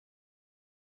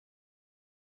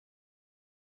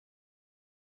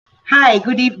Hi,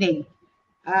 good evening.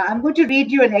 I'm going to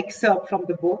read you an excerpt from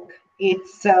the book.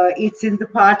 It's in the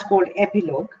part called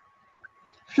Epilogue.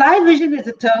 Fly vision is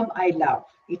a term I love.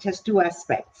 It has two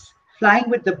aspects: flying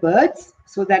with the birds,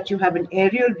 so that you have an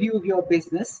aerial view of your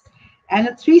business, and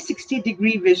a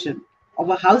 360-degree vision of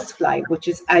a housefly, which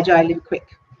is agile and quick.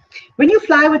 When you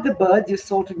fly with the birds, you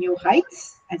soar to new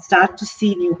heights and start to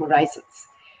see new horizons.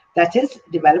 That is,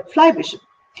 develop fly vision.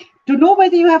 To know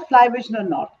whether you have fly vision or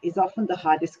not is often the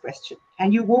hardest question,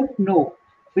 and you won't know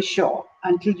for sure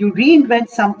until you reinvent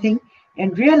something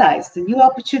and realize the new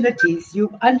opportunities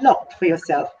you've unlocked for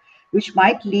yourself, which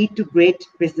might lead to great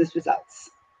business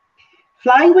results.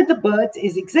 Flying with the birds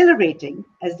is exhilarating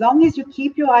as long as you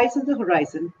keep your eyes on the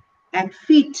horizon and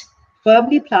feet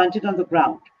firmly planted on the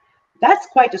ground. That's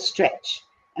quite a stretch,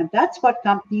 and that's what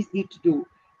companies need to do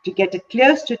to get a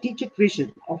clear strategic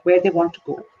vision of where they want to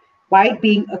go while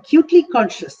being acutely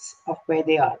conscious of where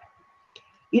they are.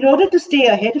 In order to stay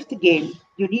ahead of the game,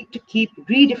 you need to keep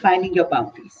redefining your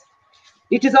boundaries.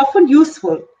 It is often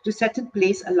useful to set in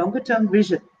place a longer term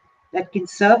vision that can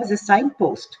serve as a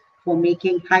signpost for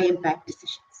making high impact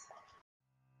decisions.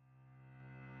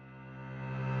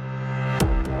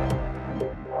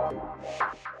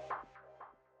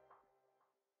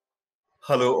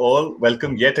 Hello, all.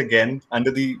 Welcome yet again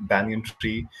under the Banyan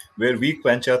Tree, where we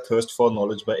quench our thirst for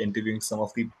knowledge by interviewing some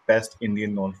of the best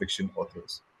Indian non-fiction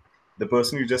authors. The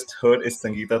person you just heard is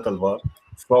Sangeeta Talwar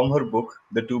from her book,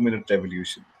 The 2 Minute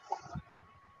Revolution,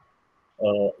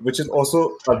 which is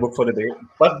also our book for the day.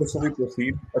 But before we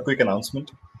proceed, a quick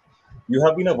announcement. You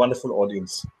have been a wonderful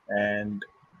audience, and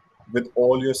with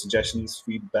all your suggestions,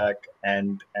 feedback,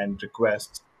 and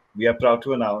requests, we are proud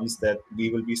to announce that we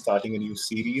will be starting a new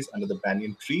series under the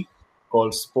Banyan Tree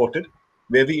called Spotted,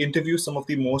 where we interview some of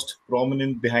the most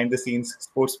prominent behind the scenes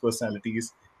sports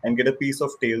personalities and get a piece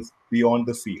of tales beyond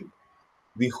the field.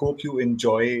 We hope you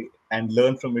enjoy and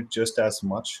learn from it just as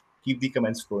much. Keep the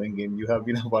comments flowing in. You have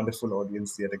been a wonderful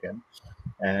audience yet again,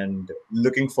 and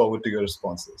looking forward to your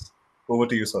responses. Over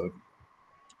to you, Saurabh.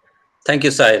 Thank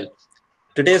you, Sahil.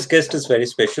 Today's guest is very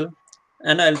special,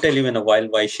 and I'll tell you in a while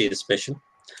why she is special.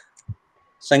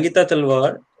 Sangeeta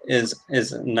Talwar is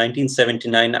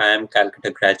 1979 IIM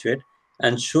Calcutta graduate,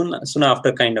 and soon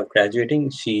after kind of graduating,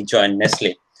 she joined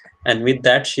Nestle, and with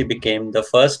that, she became the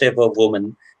first ever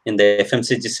woman in the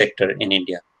FMCG sector in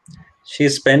India. She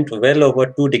spent well over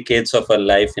 2 decades of her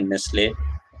life in Nestle,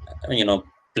 you know,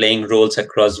 playing roles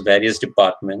across various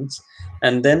departments.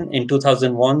 And then in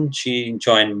 2001, she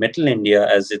joined Metal India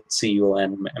as its CEO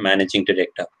and managing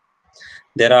director.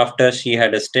 Thereafter, she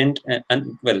had a stint,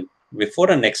 and well, before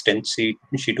her next stint, she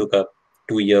took a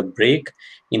 2 year break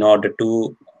in order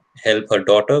to help her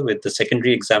daughter with the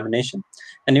secondary examination.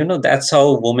 And that's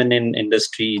how women in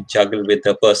industry juggle with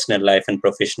their personal life and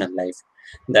professional life.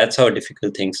 That's how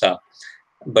difficult things are.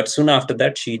 But soon after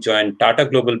that, she joined Tata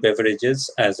Global Beverages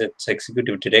as its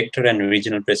executive director and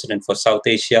regional president for South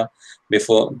Asia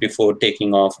before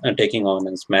taking on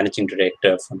as managing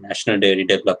director for National Dairy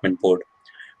Development Board.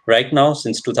 Right now,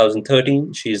 since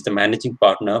 2013, she is the managing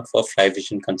partner for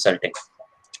Flyvision Consulting.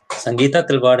 Sangeeta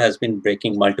Talwar has been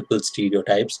breaking multiple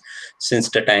stereotypes since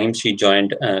the time she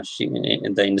joined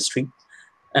in the industry,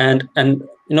 and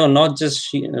not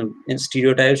just in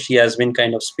stereotypes. She has been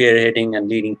kind of spearheading and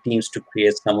leading teams to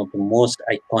create some of the most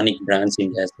iconic brands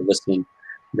India has ever seen.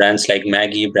 Brands like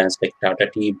Maggi, brands like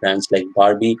Tata Tea, brands like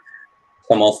Barbie,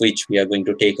 some of which we are going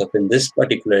to take up in this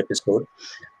particular episode.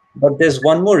 But there's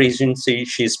one more reason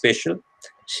she's special.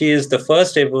 She is the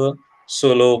first ever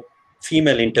solo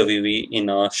female interviewee in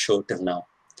our show till now.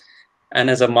 And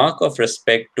as a mark of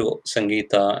respect to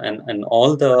Sangeeta and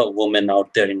all the women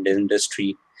out there in the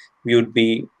industry, we would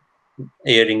be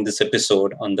airing this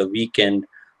episode on the weekend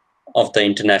of the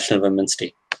International Women's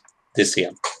Day this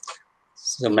year.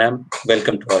 So, ma'am,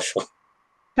 welcome to our show.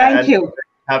 Thank And you.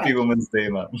 happy Women's Day,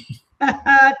 ma'am.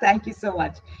 Thank you so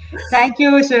much. Thank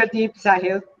you, Shirdeep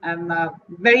Sahil. I'm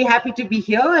very happy to be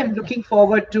here and looking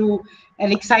forward to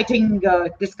an exciting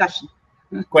discussion.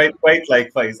 Quite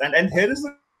likewise. And here is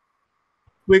a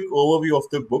quick overview of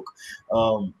the book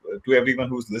to everyone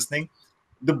who's listening.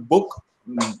 The book,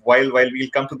 while we'll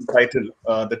come to the title,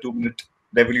 the 2 Minute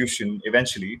Revolution,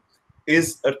 eventually,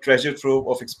 is a treasure trove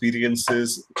of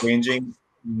experiences ranging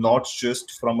not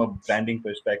just from a branding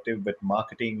perspective, but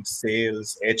marketing,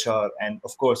 sales, HR, and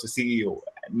of course, the CEO.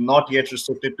 Not yet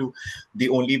restricted to the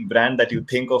only brand that you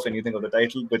think of when you think of the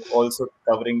title, but also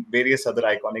covering various other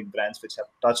iconic brands which have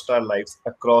touched our lives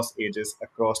across ages,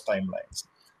 across timelines.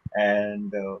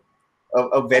 And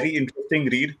a very interesting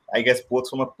read, I guess, both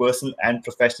from a personal and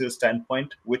professional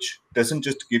standpoint, which doesn't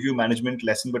just give you management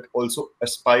lesson, but also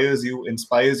inspires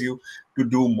you to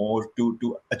do more,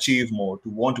 to achieve more, to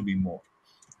want to be more.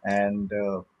 And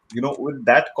with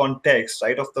that context,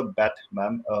 right off the bat,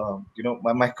 ma'am,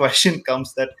 my question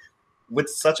comes that with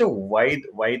such a wide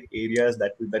areas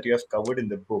that you have covered in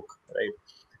the book, right?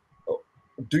 uh,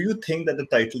 Do you think that the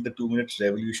title, "The 2 Minute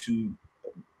Revolution,"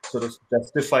 sort of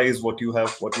justifies what you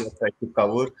have tried to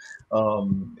cover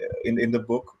in the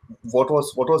book? What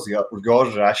was your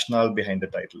rationale behind the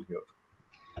title here?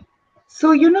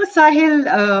 So,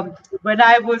 Sahil, when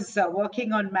I was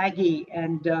working on Maggie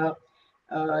and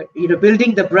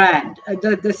building the brand,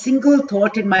 the single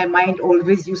thought in my mind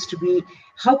always used to be,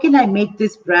 how can I make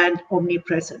this brand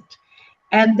omnipresent?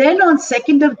 And then on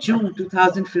 2nd of June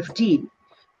 2015,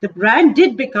 the brand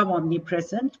did become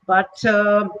omnipresent, but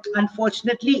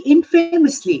unfortunately,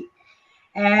 infamously.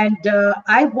 And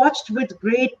I watched with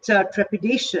great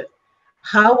trepidation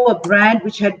how a brand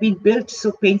which had been built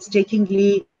so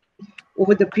painstakingly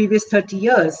over the previous 30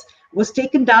 years was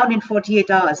taken down in 48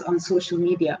 hours on social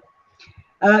media.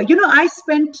 I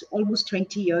spent almost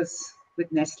 20 years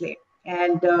with Nestle,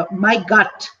 and my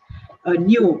gut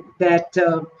knew that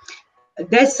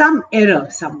there's some error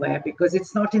somewhere because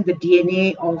it's not in the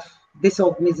DNA of this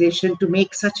organization to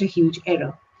make such a huge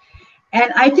error.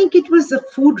 And I think it was the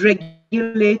food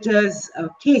regulators'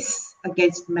 case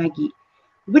against Maggie,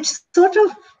 which sort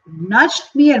of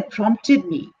nudged me and prompted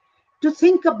me to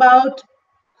think about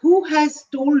who has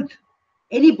told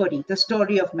anybody the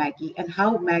story of Maggie and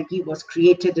how Maggie was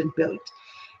created and built.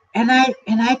 And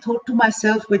I thought to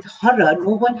myself with horror,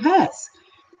 no one has.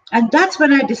 And that's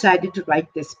when I decided to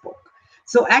write this book.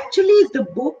 So actually, the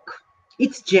book,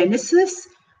 its genesis,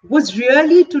 was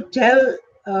really to tell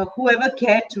whoever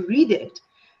cared to read it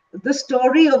the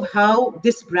story of how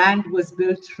this brand was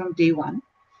built from day one,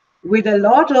 with a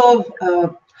lot of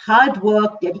hard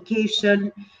work,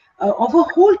 dedication of a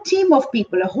whole team of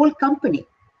people, a whole company.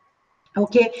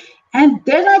 Okay. And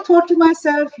then I thought to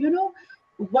myself,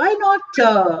 why not,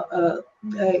 uh,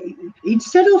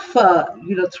 instead of,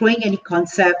 throwing any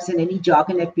concepts and any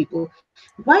jargon at people,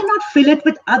 why not fill it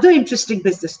with other interesting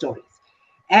business stories?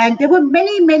 And there were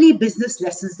many, many business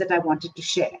lessons that I wanted to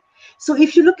share. So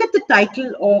if you look at the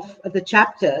title of the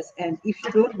chapters, and if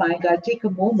you don't mind, I'll take a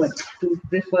moment to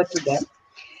refer to them.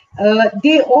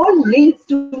 They all link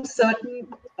to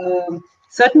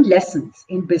certain lessons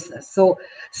in business. So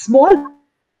small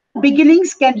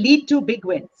beginnings can lead to big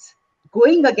wins.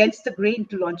 Going against the grain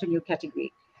to launch a new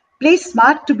category. Play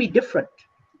smart to be different.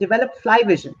 Develop fly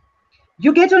vision.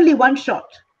 You get only one shot.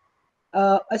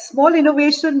 A small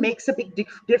innovation makes a big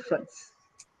difference.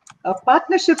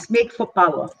 Partnerships make for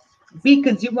power. Be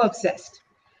consumer obsessed.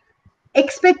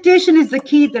 Expectation is the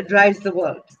key that drives the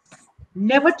world.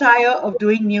 Never tire of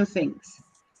doing new things.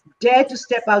 Dare to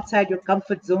step outside your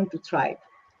comfort zone to thrive.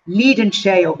 Lead and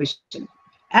share your vision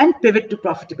and pivot to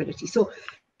profitability. So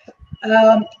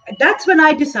that's when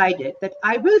I decided that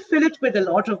I will fill it with a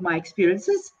lot of my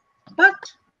experiences, but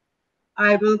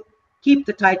I will keep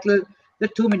the title The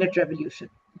 2 Minute Revolution.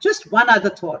 Just one other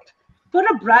thought. For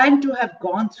a brand to have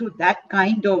gone through that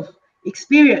kind of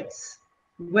experience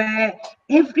where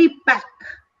every pack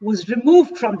was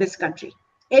removed from this country,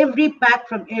 every pack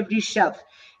from every shelf,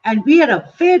 and we are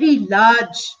a very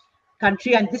large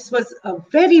country, and this was a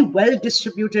very well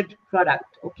distributed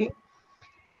product, okay?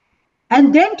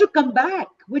 And then to come back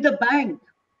with a bang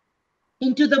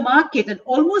into the market and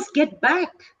almost get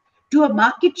back to a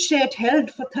market share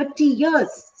held for 30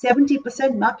 years,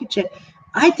 70% market share.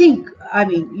 I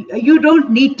mean, you don't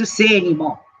need to say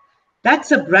anymore.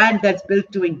 That's a brand that's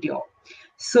built to endure.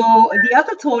 So the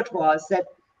other thought was that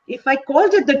if I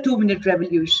called it the 2 Minute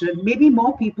Revolution, maybe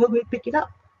more people will pick it up.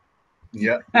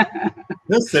 Yeah.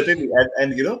 No, certainly, and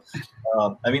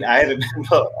I mean, I remember,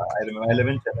 I live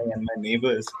in Chennai, and my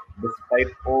neighbors,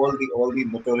 despite all the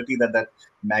notoriety that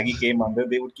Maggie came under,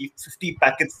 they would keep 50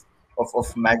 packets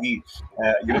of Maggie,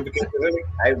 because they were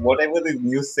like, whatever the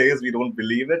news says, we don't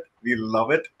believe it, we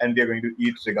love it, and we are going to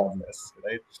eat regardless,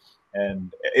 right?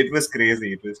 And it was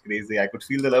crazy. It was crazy. I could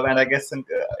feel the love, and I guess, and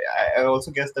I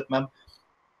also guess that, ma'am,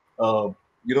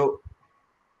 you know,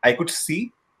 I could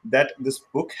see that this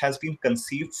book has been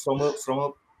conceived from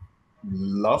a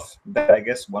love that I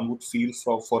guess one would feel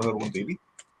for her own baby.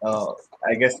 Uh,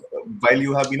 I guess while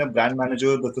you have been a brand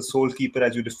manager, the sole keeper,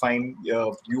 as you define,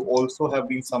 you also have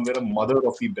been somewhere a mother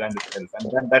of the brand itself,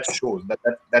 and that shows.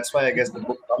 That's why I guess the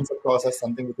book comes across as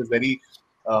something which is very,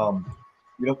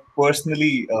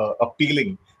 personally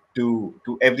appealing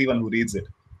to everyone who reads it,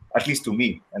 at least to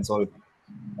me. And so,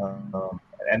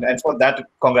 and for that,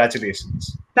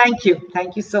 congratulations. Thank you.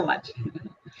 Thank you so much.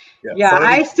 Yeah,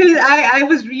 Yeah, Saurabh, I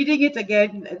was reading it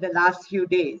again the last few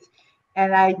days.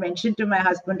 And I mentioned to my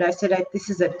husband, I said, this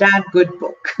is a damn good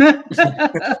book.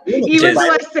 It Even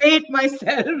though is. I say it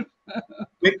myself.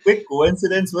 quick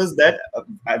coincidence was that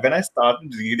when I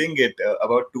started reading it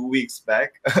about 2 weeks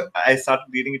back, I started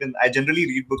reading it, and I generally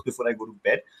read books before I go to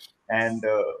bed. And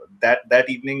that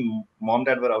evening, mom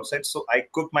dad were outside, so I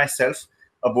cooked myself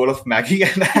a bowl of Maggie,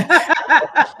 and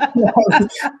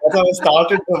that's how I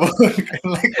started the book.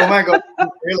 Like, oh my god,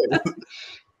 really?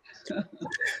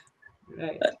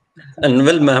 Right. And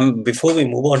well, ma'am, before we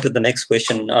move on to the next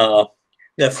question,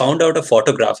 we have found out a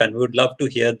photograph, and we would love to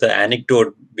hear the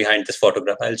anecdote behind this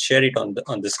photograph. I'll share it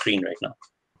on the screen right now.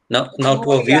 Now to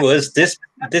Oh, our yeah. viewers, this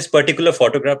particular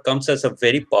photograph comes as a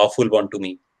very powerful one to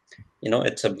me.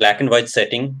 It's a black and white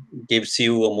setting, gives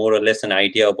you a more or less an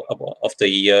idea of the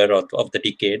year or of the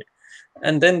decade,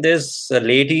 and then there's a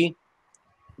lady,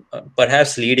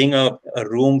 perhaps leading a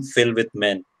room filled with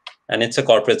men, and it's a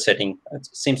corporate setting. It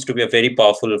seems to be a very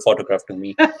powerful photograph to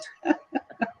me.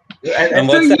 And And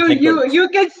So what's the anecdote? you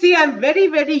can see I'm very,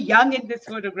 very young in this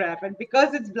photograph. And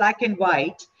because it's black and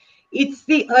white, it's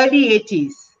the early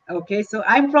 80s. Okay. So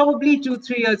I'm probably 2,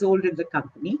 3 years old in the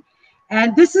company.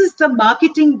 And this is the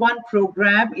Marketing One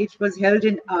program. It was held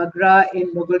in Agra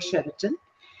in Mughal Sheraton.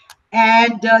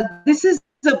 And this is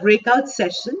a breakout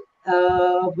session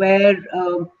where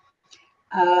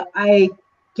I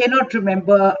cannot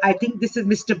remember. I think this is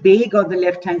Mr. Beg on the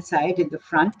left hand side in the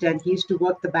front, and he used to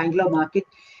work the Bangalore market.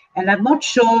 And I'm not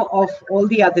sure of all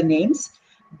the other names,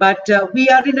 but we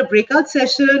are in a breakout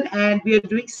session and we are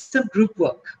doing some group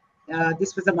work.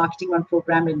 This was a Marketing One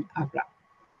program in Agra,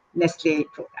 Nestle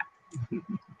program.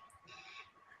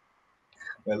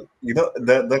 well,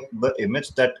 the image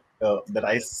that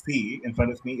I see in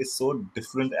front of me is so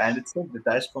different, and it's so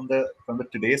detached from the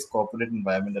today's corporate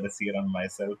environment that I see around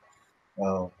myself.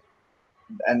 Uh,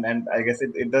 and I guess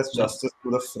it does justice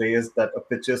to the phrase that a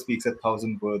picture speaks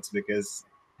 1,000 words, because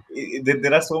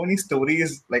there are so many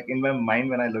stories like in my mind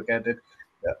when I look at it.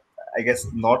 Uh, I guess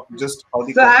not just how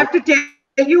the So I corporate. have to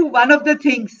tell you one of the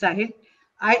things, Sahil.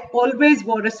 I always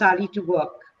wore a sari to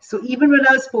work. So even when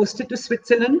I was posted to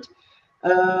Switzerland,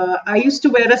 I used to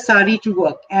wear a sari to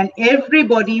work, and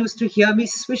everybody used to hear me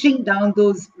swishing down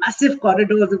those massive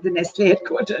corridors of the Nestle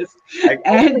headquarters. I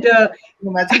And can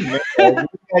imagine looking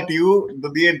at you,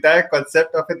 the entire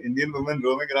concept of an Indian woman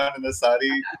roaming around in a sari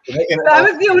in an so I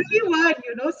was the office. only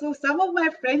one. So some of my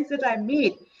friends that I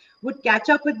made would catch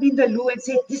up with me in the loo and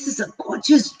say, "This is a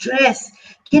gorgeous dress.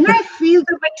 Can I feel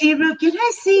the material? Can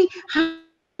I see how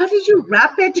did you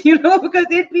wrap it?" Because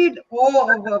they'd be in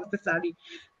awe of the sari.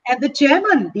 And the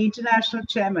chairman, the international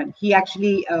chairman, he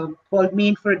actually called me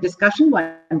in for a discussion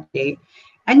one day.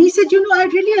 And he said, I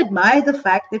really admire the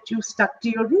fact that you stuck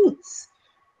to your roots.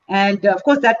 And of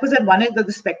course, that was at one end of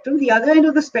the spectrum. The other end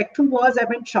of the spectrum was I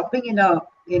went shopping in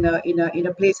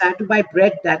a place. I had to buy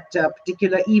bread that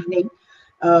particular evening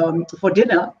for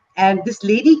dinner. And this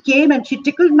lady came and she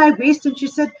tickled my waist and she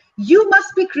said, "You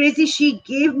must be crazy." She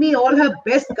gave me all her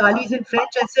best galis in French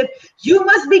and said, "You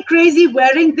must be crazy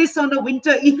wearing this on a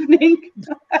winter evening."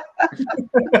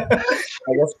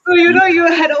 I guess So, you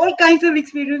had all kinds of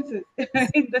experiences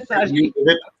in the sari.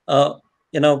 you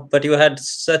Uh, but you had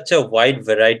such a wide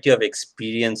variety of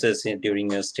experiences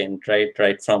during your stint, right?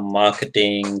 Right from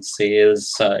marketing,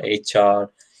 sales,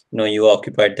 HR. You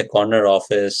occupied the corner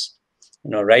office.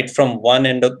 Right from one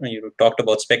end of, you talked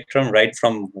about spectrum, right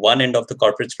from one end of the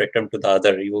corporate spectrum to the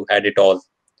other. You had it all.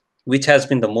 Which has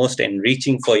been the most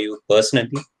enriching for you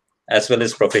personally, as well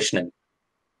as professionally?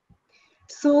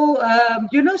 So,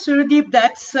 Surudeep,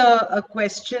 that's a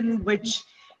question which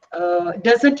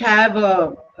doesn't have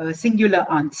a singular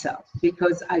answer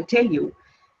because I'll tell you,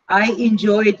 I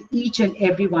enjoyed each and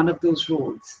every one of those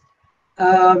roles.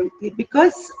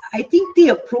 Because I think the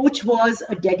approach was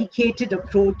a dedicated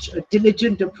approach, a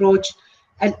diligent approach,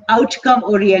 an outcome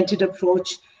oriented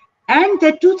approach. And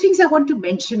there are two things I want to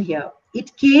mention here.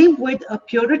 It came with a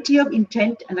purity of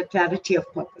intent and a clarity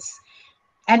of purpose.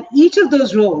 And each of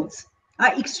those roles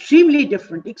are extremely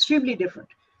different, extremely different.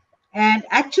 And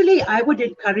actually, I would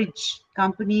encourage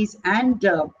companies and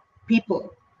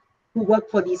people who work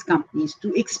for these companies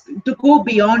to go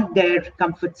beyond their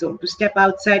comfort zone, to step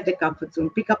outside their comfort zone,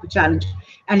 pick up a challenge,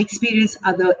 and experience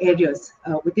other areas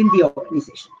within the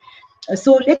organization.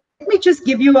 So let me just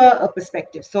give you a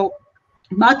perspective. So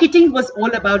marketing was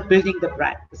all about building the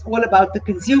brand. It's all about the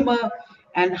consumer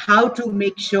and how to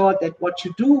make sure that what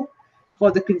you do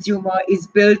for the consumer is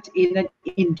built in an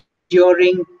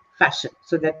enduring fashion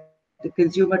so that the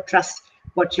consumer trusts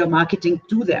what you're marketing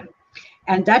to them.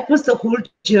 And that was the whole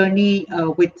journey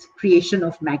with creation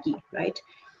of Maggie, right?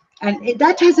 And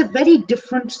that has a very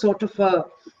different sort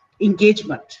of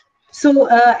engagement. So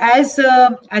as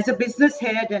a business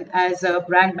head and as a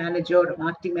brand manager or a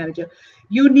marketing manager,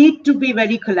 you need to be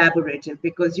very collaborative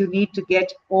because you need to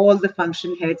get all the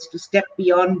function heads to step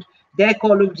beyond their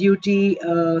call of duty,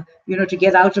 to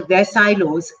get out of their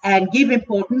silos and give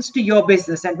importance to your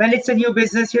business. And when it's a new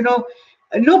business,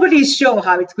 nobody is sure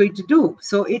how it's going to do.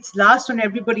 So it's last on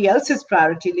everybody else's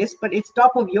priority list, but it's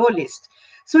top of your list.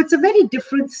 So it's a very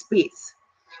different space.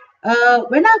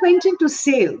 When I went into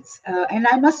sales, and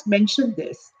I must mention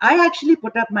this, I actually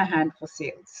put up my hand for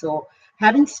sales. So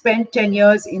having spent 10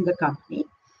 years in the company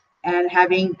and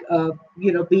having,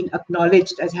 been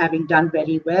acknowledged as having done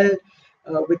very well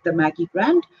with the Maggie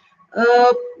brand,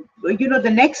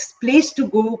 the next place to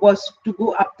go was to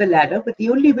go up the ladder. But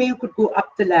the only way you could go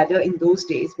up the ladder in those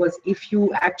days was if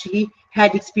you actually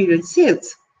had experienced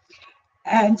sales.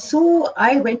 And so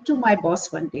I went to my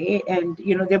boss one day, and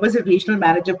there was a regional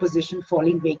manager position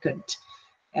falling vacant.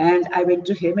 And I went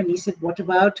to him, and he said, "What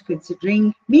about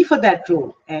considering me for that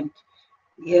role?" And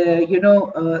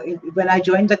when I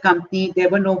joined the company, there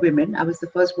were no women. I was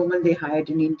the first woman they hired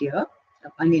in India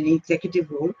in an executive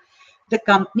role. The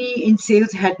company in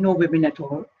sales had no women at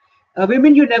all.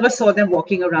 Women, you never saw them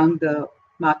walking around the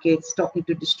markets, talking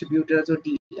to distributors or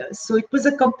dealers. So it was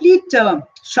a complete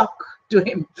shock to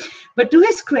him. But to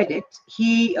his credit,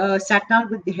 he sat down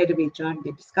with the head of HR and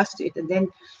they discussed it. And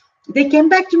then they came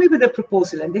back to me with a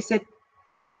proposal and they said,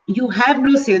 "You have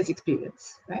no sales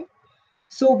experience, right?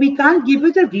 So we can't give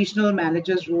you the regional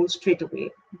manager's role straight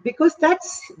away because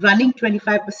that's running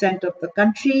 25% of the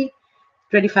country,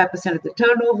 25% of the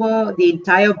turnover, the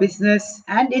entire business,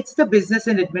 and it's the business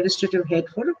and administrative head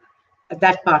for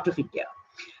that part of India.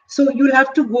 So you'll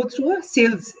have to go through a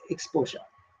sales exposure.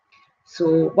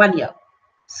 So 1 year."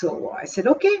 So I said,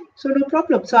 okay, so no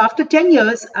problem. So after 10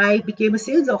 years, I became a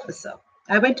sales officer.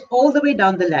 I went all the way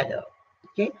down the ladder.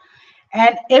 Okay.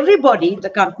 And everybody, the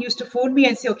company used to phone me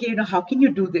and say, okay, how can you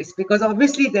do this? Because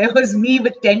obviously there was me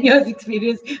with 10 years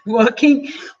experience working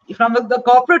from the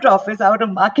corporate office out of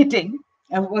marketing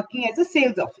and working as a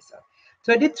sales officer.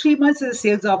 So I did 3 months as a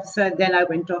sales officer, and then I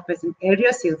went off as an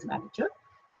area sales manager.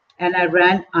 And I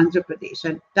ran Andhra Pradesh.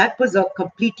 And that was a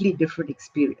completely different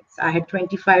experience. I had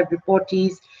 25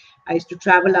 reportees. I used to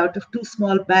travel out of 2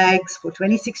 small bags for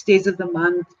 26 days of the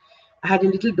month. I had a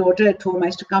little daughter at home. I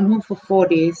used to come home for 4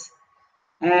 days.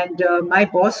 And my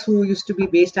boss, who used to be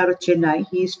based out of Chennai,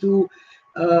 he used to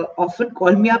often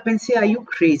call me up and say, "Are you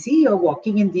crazy? You're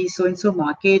walking in the so-and-so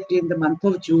market in the month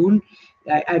of June.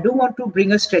 I don't want to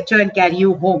bring a stretcher and carry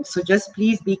you home. So just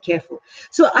please be careful."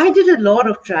 So I did a lot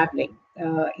of traveling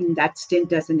in that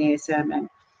stint as an ASM. And,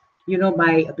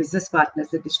 my business partners,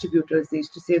 the distributors, they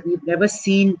used to say, "We've never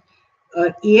seen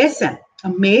an ASM, a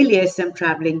male ASM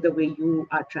traveling the way you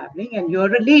are traveling. And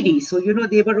you're a lady." So,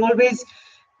 they were always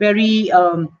very,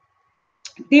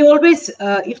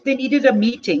 if they needed a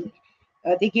meeting,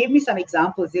 they gave me some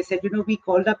examples. They said, "We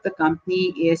called up the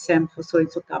company, ASM for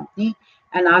so-and-so company,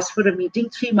 and asked for a meeting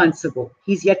 3 months ago.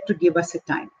 He's yet to give us a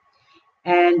time.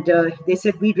 And they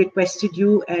said, we requested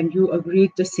you and you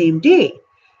agreed the same day."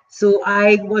 So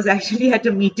I was actually at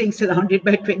a meeting surrounded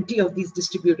by 20 of these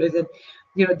distributors. And,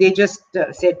 they just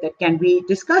said that, "Can we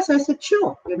discuss?" I said,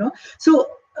 "Sure." So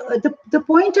the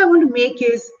point I want to make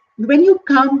is when you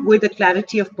come with a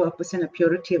clarity of purpose and a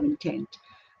purity of intent,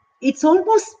 it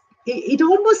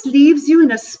almost leaves you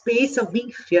in a space of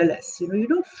being fearless. You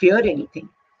don't fear anything.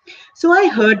 So I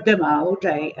heard them out.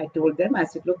 I told them, I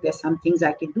said, "Look, there's some things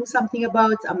I can do something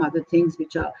about, some other things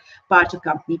which are part of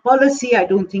company policy. I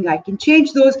don't think I can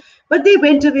change those." But they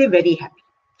went away very happy.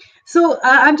 So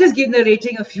I'm just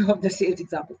narrating a few of the sales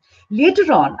examples.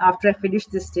 Later on, after I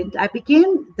finished this stint, I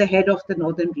became the head of the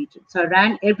northern region. So I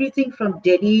ran everything from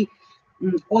Delhi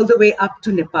all the way up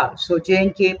to Nepal. So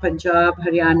J&K, Punjab,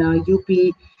 Haryana, UP,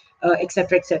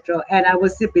 etc., etc. And I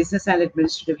was the business and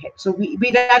administrative head. So we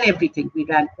ran everything. We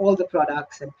ran all the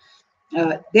products. And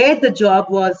there the job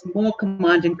was more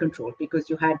command and control because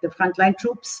you had the frontline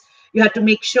troops. You had to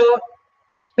make sure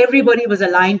everybody was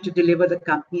aligned to deliver the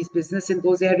company's business in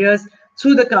those areas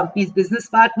through the company's business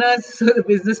partners. So the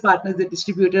business partners, the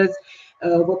distributors,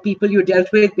 were people you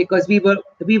dealt with because we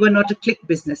were not a click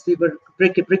business. We were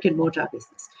brick and mortar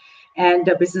business,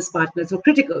 and business partners were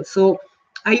critical. So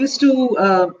I used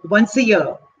to once a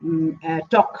year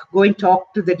go and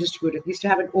talk to the distributor. We used to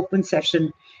have an open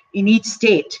session in each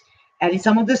state, and in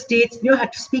some of the states you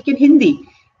had to speak in Hindi.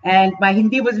 And my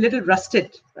Hindi was a little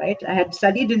rusted, right? I had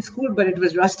studied in school, but it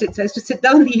was rusted. So I used to sit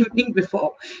down the evening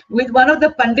before with one of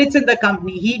the pundits in the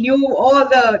company. He knew all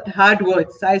the hard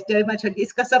words. So I used to tell him,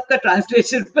 "Iska sabka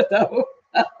translations batao."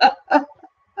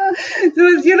 So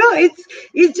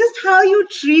it's just how you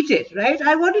treat it, right?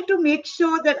 I wanted to make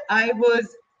sure that I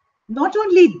was not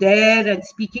only there and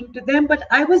speaking to them, but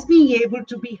I was being able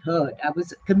to be heard. I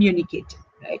was communicating,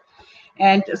 right?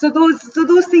 And so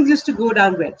those things used to go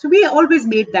down well. So we always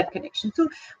made that connection. So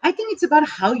I think it's about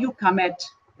how you come at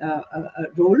a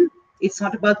role. It's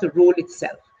not about the role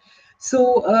itself.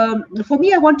 So for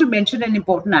me, I want to mention an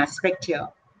important aspect here.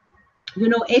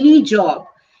 Any job,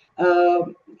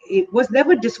 it was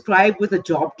never described with a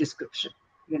job description.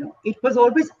 It was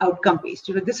always outcome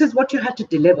based. This is what you had to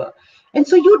deliver, and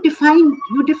so you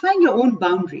define your own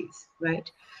boundaries, right?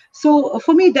 So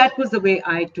for me, that was the way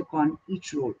I took on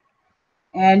each role.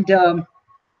 And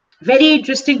very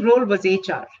interesting role was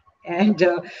HR. And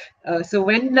so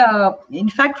in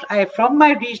fact, from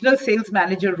my regional sales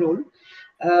manager role,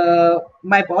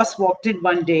 my boss walked in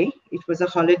one day. It was a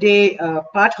holiday,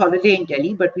 part holiday in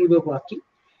Delhi, but we were working.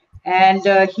 And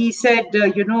he said,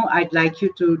 I'd like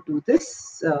you to do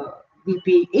this,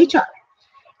 VP HR.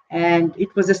 And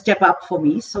it was a step up for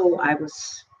me. So I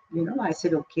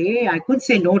said, okay. I couldn't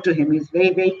say no to him. He's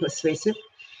very, very persuasive.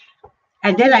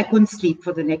 And then I couldn't sleep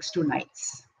for the next 2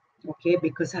 nights. Okay,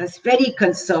 because I was very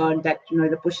concerned that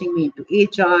they're pushing me into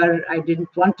HR. I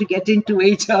didn't want to get into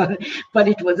HR, but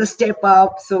it was a step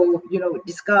up. So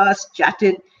discussed,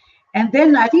 chatted, and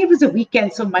then I think it was a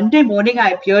weekend. So Monday morning,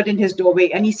 I appeared in his doorway,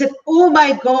 and he said, "Oh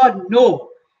my God, no!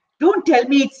 Don't tell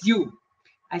me it's you."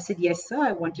 I said, "Yes, sir.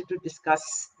 I wanted to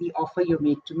discuss the offer you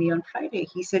made to me on Friday."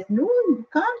 He said, "No, you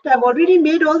can't. I've already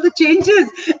made all the changes.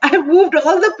 I've moved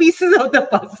all the pieces of the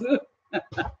puzzle."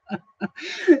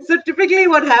 So typically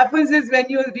what happens is when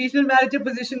your regional manager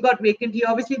position got vacant, he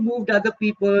obviously moved other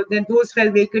people. Then those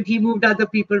fell vacant, he moved other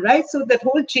people, right? So that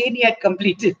whole chain he had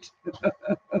completed.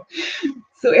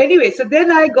 So anyway, so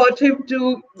then I got him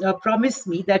to promise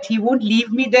me that he won't leave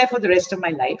me there for the rest of my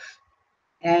life.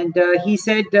 And he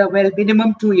said, well,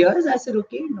 minimum 2 years. I said,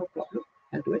 okay, no problem.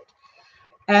 I'll do it.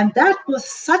 And that was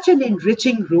such an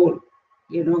enriching role,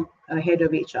 head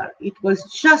of HR. It was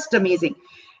just amazing.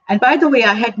 And by the way,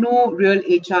 I had no real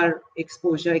HR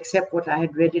exposure except what I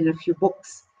had read in a few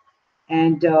books.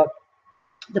 And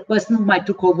the person whom I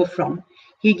took over from,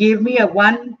 he gave me a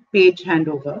 1-page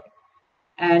handover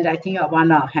and I think a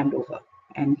 1-hour handover.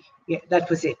 And yeah, that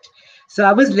was it. So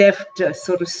I was left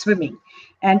sort of swimming.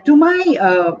 And to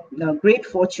my great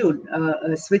fortune,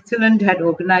 Switzerland had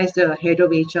organized a head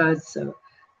of HR's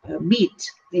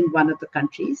meet in one of the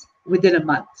countries within a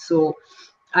month. So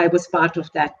I was part of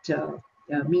that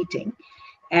meeting.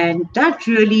 And that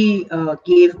really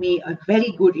gave me a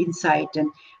very good insight. And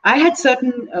I had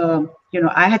certain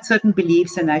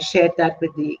beliefs, and I shared that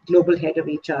with the global head of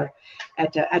HR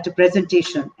at a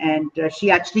presentation. And she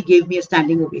actually gave me a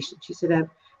standing ovation. She said,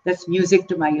 "That's music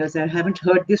to my ears. I haven't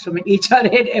heard this from an HR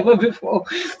head ever before."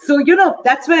 So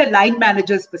that's where a line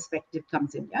manager's perspective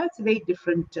comes in. Yeah, it's a very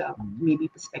different maybe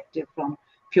perspective from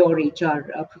pure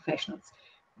HR professionals.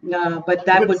 But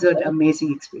that was an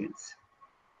amazing experience.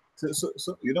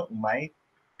 So my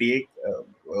take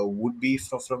would be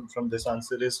from this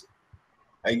answer is,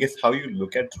 I guess, how you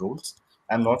look at roles.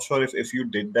 I'm not sure if you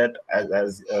did that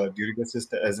as during your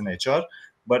sister as an HR,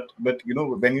 but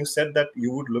when you said that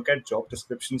you would look at job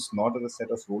descriptions not as a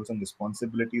set of roles and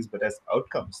responsibilities but as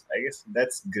outcomes, I guess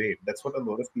that's great. That's what a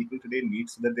lot of people today need,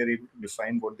 so that they're able to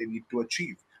define what they need to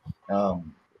achieve,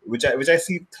 which I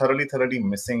see thoroughly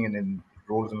missing in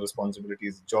roles and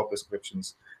responsibilities, job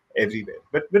descriptions everywhere.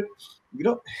 But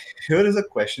here is a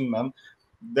question, ma'am,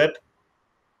 that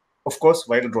of course,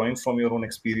 while drawing from your own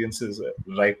experiences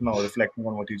right now, reflecting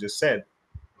on what you just said,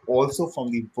 also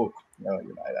from the book,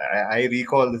 I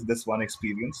recall this one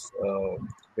experience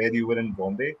where you were in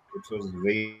Bombay. It was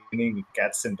raining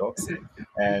cats and dogs,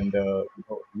 and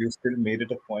you still made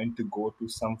it a point to go to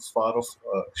some far off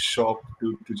shop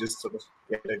to just sort of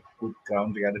get a good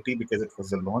ground reality, because it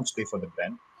was the launch day for the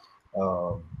brand.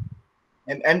 Um,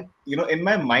 and in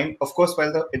my mind, of course,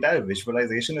 while the entire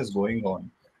visualization is going on,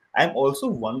 I'm also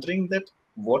wondering that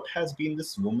what has been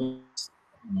this woman's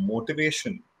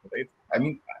motivation, right? I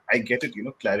mean, I get it,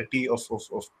 clarity of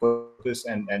purpose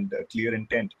and clear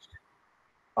intent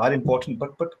are important,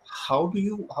 but how do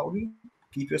you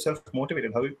keep yourself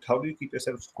motivated? How do you keep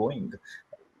yourself going?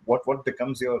 What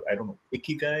becomes your, I don't know,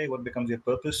 ikigai? What becomes your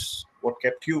purpose? What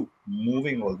kept you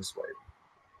moving all this while?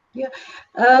 Yeah.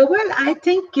 Well, I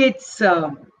think it's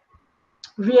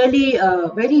really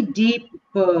very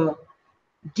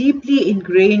deeply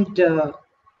ingrained.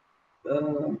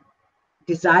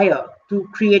 desire to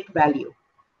create value,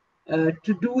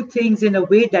 to do things in a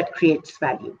way that creates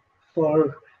value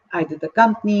for either the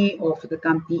company or for the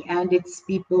company and its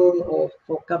people or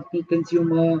for company,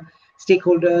 consumer,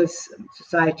 stakeholders,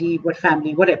 society, what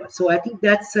family, whatever. So I think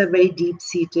that's a very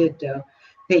deep-seated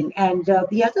thing. And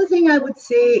the other thing I would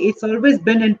say, it's always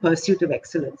been in pursuit of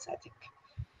excellence, I think.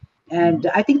 And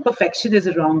I think perfection is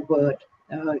a wrong word.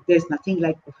 There's nothing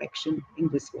like perfection in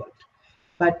this world.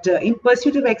 But in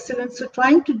pursuit of excellence, so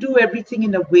trying to do everything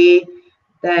in a way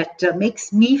that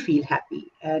makes me feel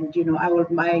happy. And,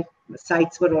 my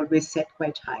sights were always set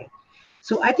quite high.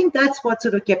 So I think that's what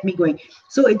sort of kept me going.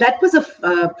 So that was a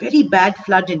very bad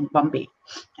flood in Bombay.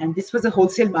 And this was a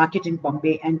wholesale market in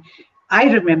Bombay. And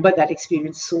I remember that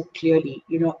experience so clearly.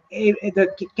 The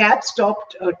cab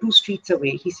stopped 2 streets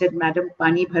away. He said, "Madam,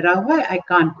 pani bhara hua hai, I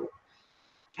can't go."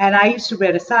 And I used to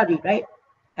wear a sari, right?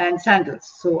 And sandals.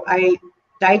 So I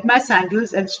tied my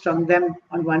sandals and strung them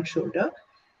on one shoulder.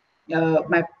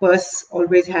 My purse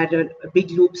always had a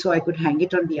big loop so I could hang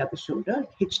it on the other shoulder,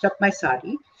 hitched up my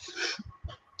sari,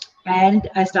 and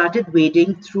I started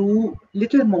wading through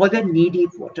little more than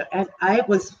knee-deep water. And I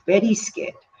was very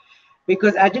scared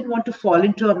because I didn't want to fall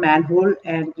into a manhole,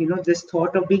 and this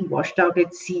thought of being washed out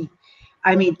at sea,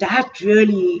 I mean, that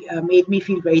really made me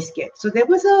feel very scared. So there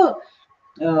was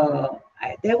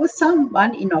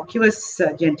one innocuous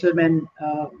gentleman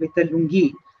with a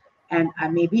lungi, and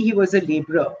maybe he was a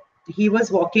laborer. He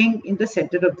was walking in the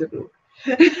center of the road.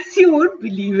 You won't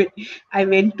believe it. I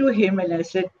went to him and I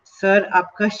said, "Sir,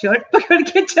 aapka shirt pakad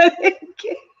ke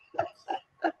chalenge."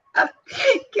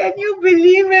 Can you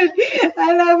believe it?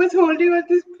 And I was holding on.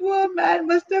 This poor man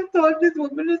must have thought this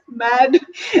woman is mad.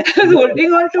 I was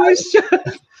holding on to his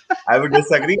shirt. I would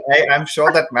disagree. I'm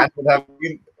sure that man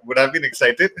would have been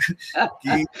excited.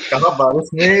 कि कहाँ बारिश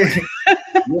में ये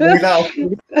महिला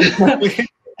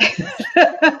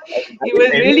It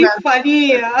was really funny.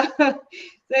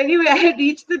 So anyway, I had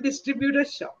reached the distributor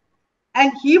shop.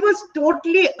 And he was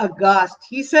totally aghast.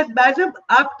 He said, "Madam,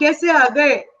 aap kaise aa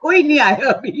gaye? Koi nahi aaya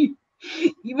abhi."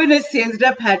 Even his sales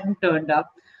rep hadn't turned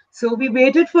up. So we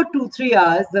waited for 2-3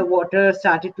 hours. The water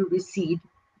started to recede.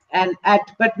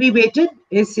 But we waited.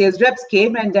 His sales reps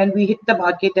came, and then we hit the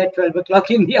market at 12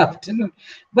 o'clock in the afternoon.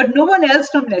 But no one else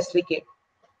from Nestle came.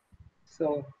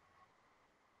 So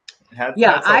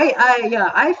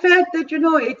I felt that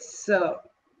it's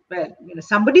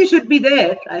somebody should be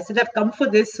there. I said, "I've come for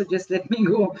this, so just let me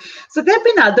go." So there have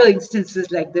been other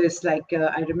instances like this. Like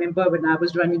I remember when I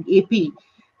was running AP,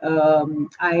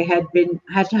 I had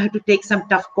to take some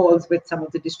tough calls with some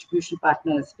of the distribution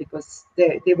partners because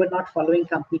they were not following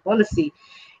company policy.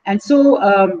 And so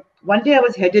one day I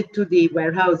was headed to the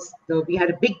warehouse. We had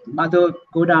a big mother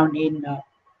go down in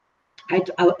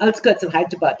outskirts of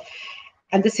Hyderabad.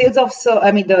 And the sales officer,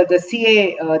 the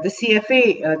CFA,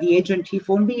 the agent, he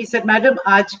phoned me. He said, "Madam,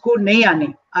 aaj ko nahi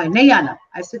aana."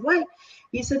 I said, "Why?"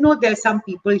 He said, "No, there's some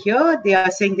people here. They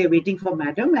are saying they're waiting for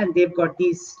madam, and they've got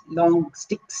these long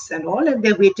sticks and all, and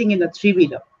they're waiting in a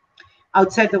 3-wheeler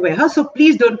outside the warehouse. So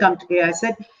please don't come today." I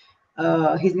said,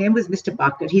 his name was Mr.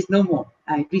 Barker. He's no more.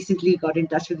 I recently got in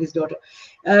touch with his daughter.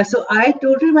 So I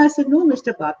told him, I said, "No,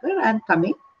 Mr. Barker, I'm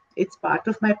coming. It's part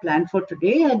of my plan for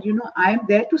today. And, I'm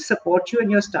there to support you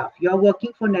and your staff. You're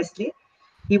working for Nestle."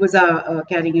 He was a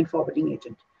carrying and forwarding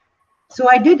agent. So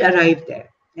I did arrive there.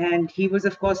 And he was,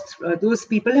 of course, those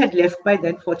people had left by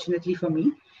then, fortunately for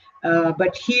me.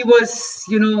 But he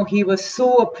was so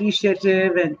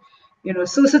appreciative. And,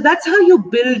 so that's how you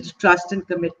build trust and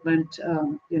commitment,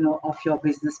 of your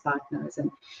business partners.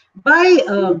 And by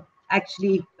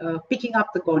actually picking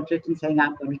up the gauntlet and saying,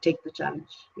 "I'm going to take the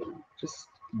challenge," just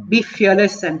be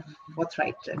fearless and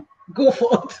forthright and go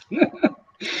forth.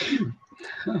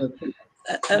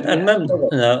 And ma'am,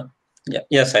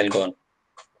 yes, I'll go on.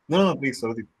 No, please,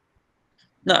 sorry.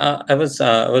 No, I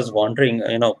was wondering,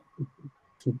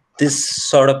 this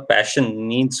sort of passion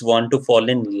needs one to fall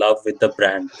in love with the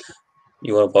brand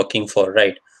you are working for,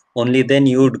 right? Only then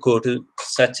you would go to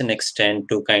such an extent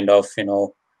to kind of,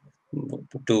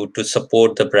 to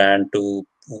support the brand, to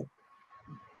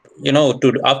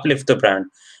uplift the brand.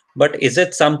 But is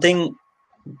it something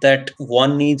that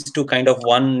one needs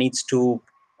to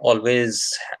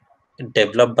always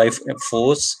develop by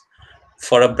force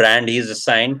for a brand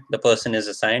the person is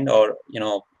assigned, or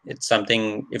it's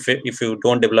something, if you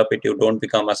don't develop it, you don't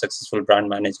become a successful brand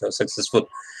manager or successful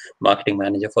marketing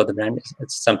manager for the brand?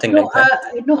 It's something like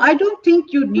that. No, I don't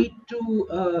think you need to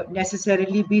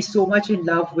necessarily be so much in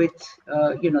love with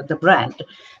the brand,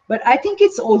 but I think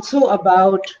it's also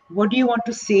about what do you want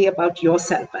to say about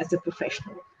yourself as a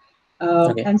professional.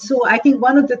 Okay. And so I think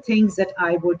one of the things that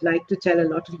I would like to tell a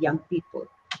lot of young people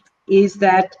is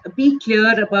that be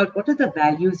clear about what are the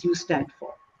values you stand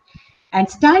for, and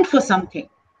stand for something.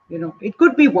 It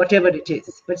could be whatever it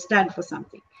is, but stand for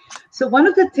something. So one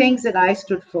of the things that I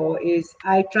stood for is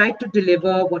I tried to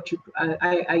deliver what you,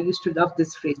 I used to love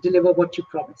this phrase, deliver what you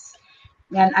promise.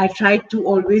 And I tried to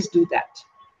always do that.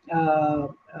 Uh,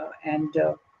 uh, and,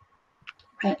 uh,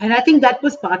 and I think that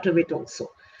was part of it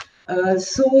also. I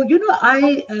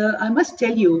must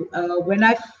tell you, when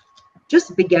I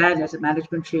just began as a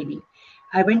management trainee,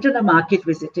 I went on a market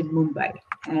visit in Mumbai,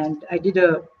 and I did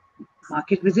a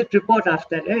market visit report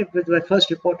after that. It was my first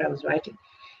report I was writing.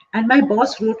 And my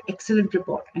boss wrote excellent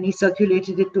report, and he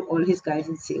circulated it to all his guys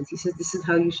in sales. He says, this is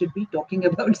how you should be talking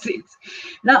about sales.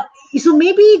 Now, so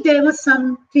maybe there was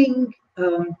something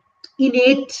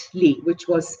innately, which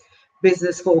was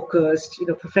business focused,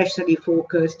 professionally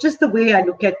focused, just the way I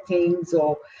look at things,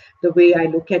 or the way I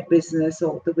look at business,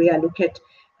 or the way I look at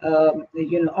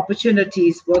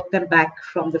opportunities, work them back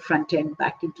from the front end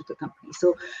back into the company.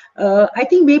 So I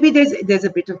think maybe there's a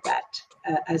bit of that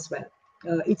as well.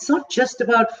 It's not just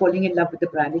about falling in love with the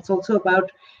brand. It's also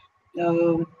about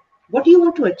what do you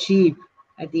want to achieve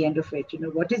at the end of it?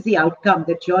 What is the outcome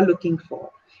that you're looking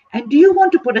for? And do you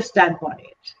want to put a stamp on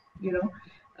it?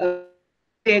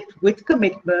 It with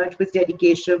commitment, with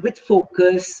dedication, with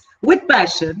focus, with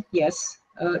passion. Yes.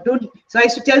 Don't. So I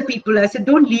used to tell people, I said,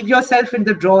 don't leave yourself in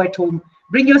the drawer at home.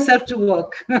 Bring yourself to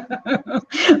work,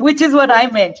 which is what I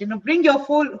meant. Bring your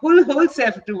whole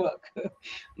self to work,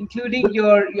 including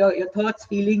your thoughts,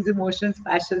 feelings, emotions,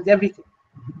 passions, everything.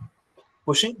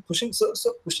 So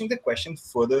pushing the question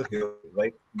further here,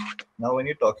 right? Now, when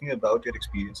you're talking about your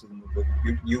experiences in the book,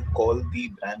 you call the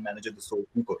brand manager the soul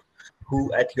keeper,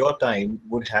 who at your time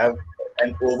would have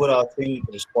an overarching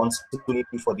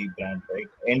responsibility for the brand, right?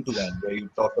 End to end, where you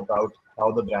talk about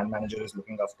how the brand manager is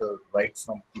looking after right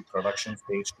from the production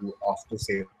stage to after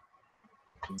sales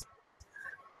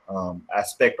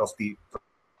aspect of the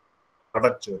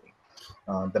product journey,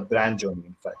 the brand journey,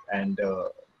 in fact. And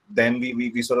then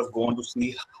we sort of go on to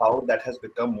see how that has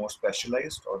become more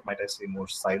specialized, or might I say more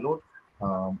siloed,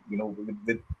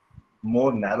 with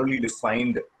more narrowly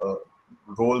defined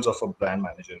roles of a brand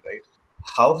manager, right?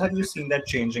 How have you seen that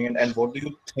changing, and what do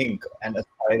you think an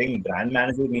aspiring brand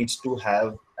manager needs to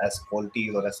have as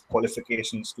qualities or as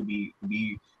qualifications to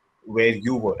be where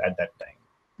you were at that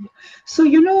time? So,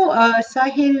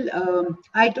 Sahil,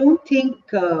 I don't think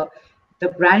the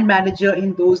brand manager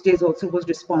in those days also was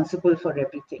responsible for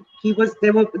everything.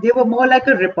 They were more like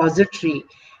a repository,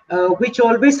 which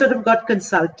always sort of got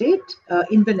consulted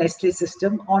in the Nestle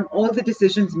system on all the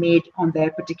decisions made on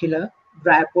their particular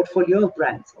brand portfolio of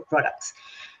brands or products.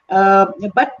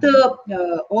 But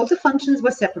all the functions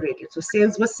were separated. So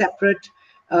sales was separate,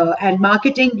 and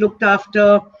marketing looked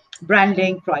after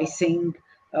branding, pricing,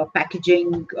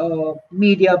 packaging,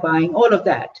 media buying, all of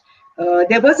that.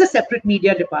 There was a separate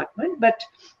media department, but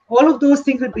all of those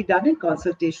things would be done in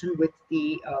consultation with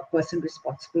the person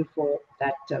responsible for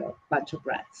that bunch of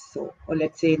brands. So, or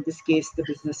let's say in this case, the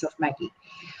business of Maggi.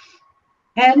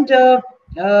 And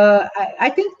I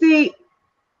think the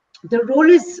role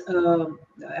is,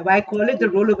 I call it the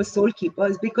role of a soul keeper,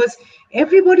 is because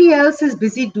everybody else is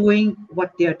busy doing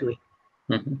what they are doing.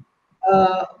 Mm-hmm.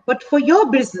 But for your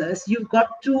business, you've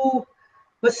got to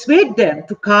persuade them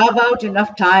to carve out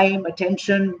enough time,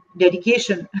 attention,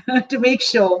 dedication to make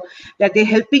sure that they're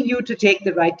helping you to take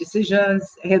the right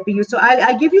decisions, helping you. So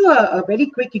I'll give you a very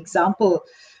quick example.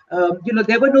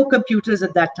 There were no computers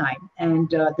at that time,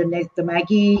 and the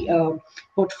Maggi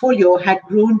portfolio had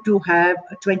grown to have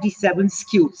 27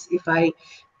 SKUs. If I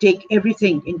take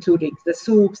everything, including the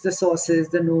soups, the sauces,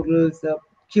 the noodles, the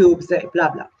cubes, the blah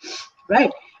blah,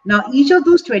 right? Now, each of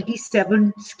those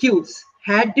 27 SKUs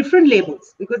had different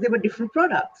labels because they were different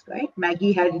products, right?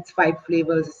 Maggi had its 5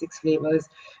 flavors, 6 flavors.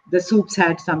 The soups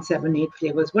had some 7, 8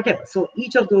 flavors, whatever. So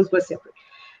each of those were separate.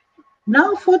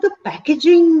 Now, for the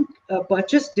packaging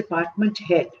purchase department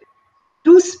head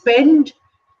to spend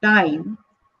time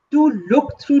to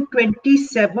look through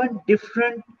 27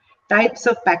 different types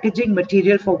of packaging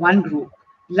material for one group,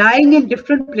 lying in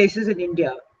different places in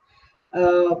India,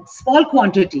 small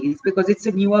quantities, because it's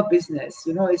a newer business.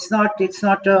 It's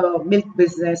not a milk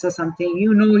business or something.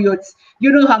 You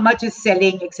know how much is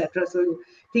selling, etc. So you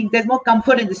think there's more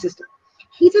comfort in the system.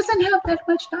 He doesn't have that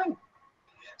much time.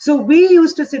 So we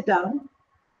used to sit down,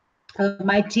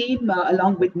 my team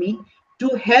along with me, to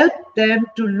help them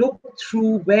to look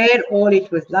through where all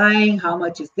it was lying, how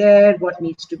much is there, what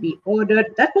needs to be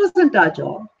ordered. That wasn't our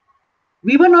job.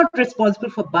 We were not responsible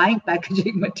for buying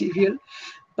packaging material,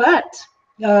 but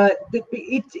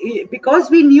because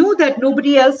we knew that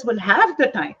nobody else will have the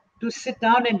time to sit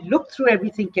down and look through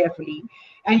everything carefully,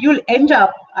 and you'll end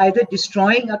up either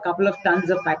destroying a couple of tons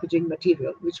of packaging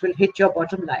material, which will hit your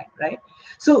bottom line, right?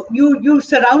 So you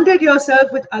surrounded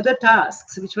yourself with other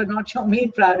tasks which were not your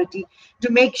main priority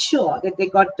to make sure that they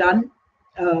got done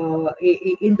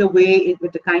in the way,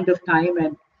 with the kind of time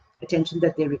and attention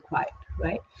that they required,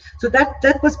 right? So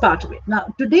that was part of it.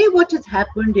 Now today, what has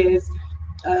happened is,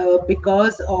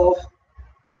 because of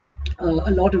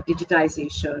a lot of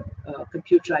digitization,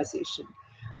 computerization,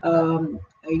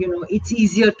 it's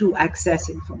easier to access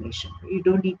information. You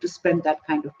don't need to spend that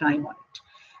kind of time on it.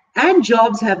 And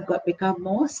jobs have become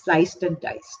more sliced and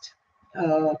diced.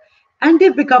 And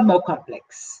they've become more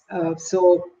complex.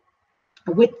 So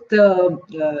with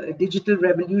the digital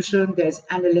revolution, there's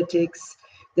analytics,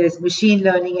 there's machine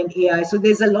learning and AI. So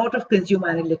there's a lot of consumer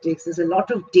analytics, there's a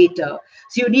lot of data.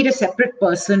 So you need a separate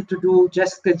person to do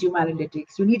just consumer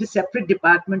analytics. You need a separate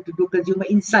department to do consumer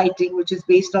insighting, which is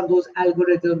based on those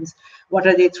algorithms. What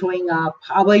are they throwing up?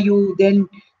 How are you then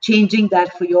changing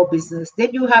that for your business? Then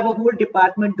you have a whole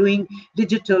department doing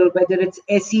digital, whether it's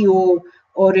SEO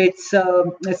or it's a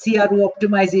CRO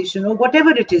optimization or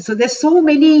whatever it is. So there's so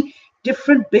many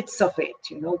different bits of it,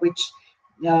 which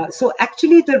so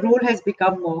actually the role has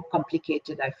become more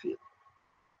complicated, I feel,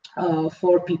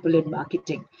 for people in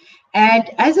marketing. And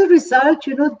as a result,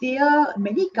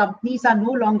 many companies are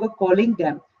no longer calling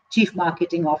them chief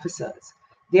marketing officers.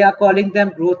 They are calling them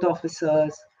growth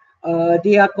officers.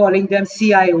 They are calling them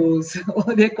CIOs,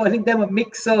 or they're calling them a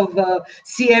mix of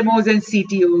CMOs and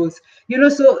CTOs.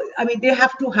 So I mean, they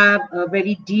have to have a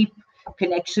very deep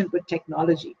connection with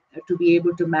technology to be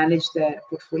able to manage their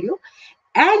portfolio,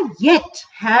 and yet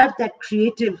have that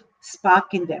creative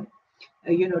spark in them,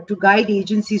 to guide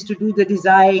agencies to do the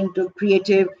design, to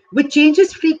creative, which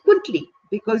changes frequently,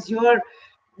 because you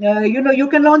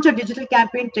can launch a digital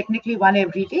campaign technically one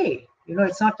every day.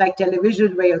 It's not like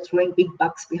television where you're throwing big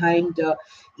bucks behind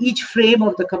each frame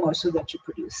of the commercial that you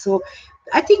produce. So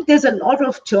I think there's a lot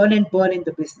of churn and burn in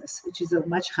the business, which is a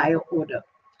much higher order.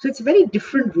 So it's a very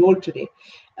different role today.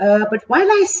 But while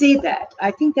I say that, I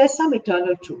think there's some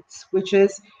eternal truths, which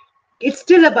is, it's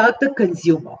still about the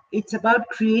consumer. It's about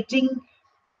creating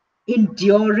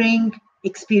enduring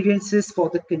experiences for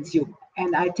the consumer.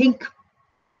 And I think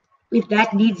if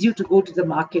that needs you to go to the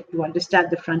market to understand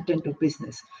the front end of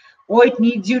business, or it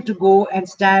needs you to go and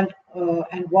stand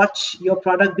and watch your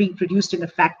product being produced in a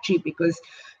factory, because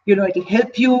it'll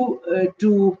help you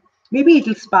to, maybe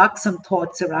it'll spark some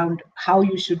thoughts around how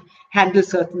you should handle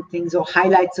certain things or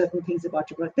highlight certain things about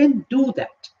your product, then do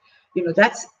that.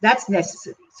 That's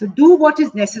necessary. So do what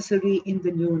is necessary in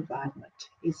the new environment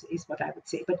is what I would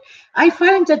say. But I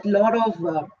find that a lot of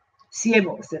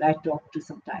CMOs that I talk to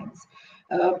sometimes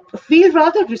feel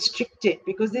rather restricted,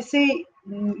 because they say,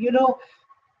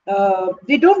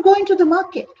 they don't go into the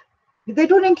market. They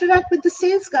don't interact with the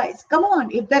sales guys. Come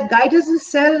on, if that guy doesn't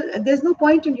sell, there's no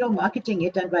point in your marketing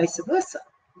it, and vice versa.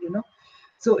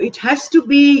 So it has to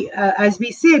be, as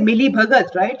we say, Mili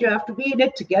Bhagat, right? You have to be in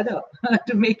it together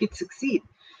to make it succeed.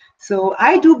 So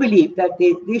I do believe that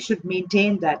they should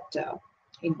maintain that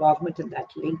involvement and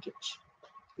that linkage.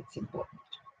 It's important.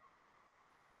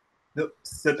 No,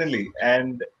 certainly,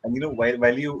 and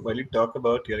while you talk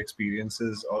about your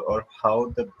experiences, or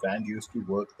how the brand used to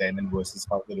work then and versus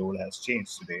how the role has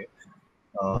changed today,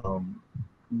 um,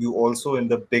 you also in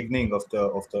the beginning of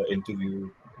the interview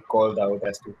called out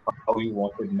as to how you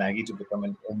wanted Maggie to become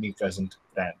an omnipresent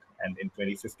brand, and in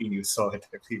 2015 you saw it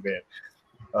everywhere.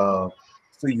 Uh,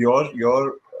 so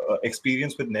your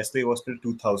experience with Nestle was till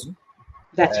 2000,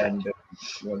 That's right. and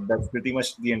that's pretty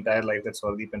much the entire life that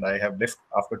Soldeep and I have lived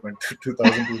after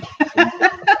 2000.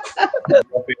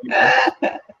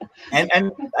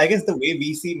 And I guess the way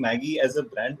we see Maggie as a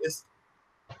brand is,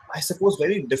 I suppose,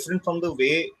 very different from the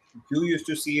way you used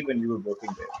to see it when you were working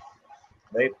there,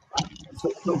 right?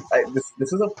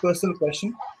 This is a personal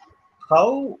question.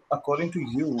 How, according to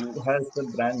you, has the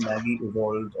brand Maggie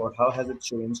evolved, or how has it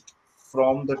changed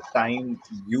from the time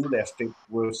you left it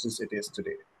versus it is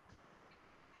today?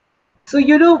 So,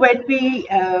 when we,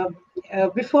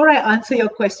 before I answer your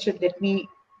question, let me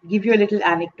give you a little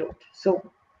anecdote. So,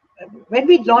 when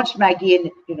we launched Maggie and,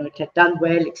 it had done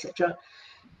well, etc.,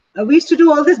 we used to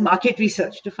do all this market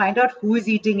research to find out who is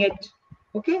eating it,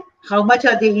 okay? How much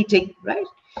are they eating, right?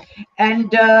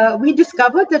 And we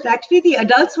discovered that actually the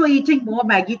adults were eating more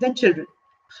Maggie than children.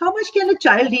 How much can a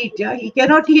child eat? Yeah, he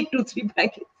cannot eat 2, 3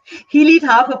 packets. He'll eat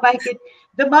half a packet.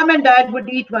 The mom and dad would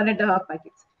eat 1.5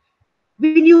 packets.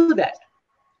 We knew that.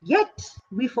 Yet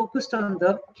we focused on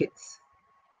the kids.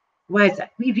 Why is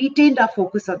that? We retained our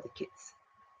focus on the kids.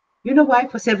 You know why?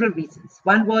 For several reasons.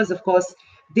 One was, of course,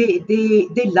 they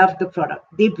loved the product.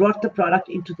 They brought the product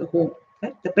into the home.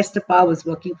 Right? The Pesta Power was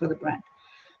working for the brand.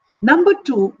 Number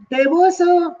two, there was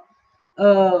a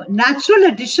natural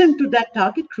addition to that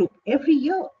target group every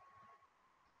year.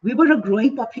 We were a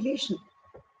growing population.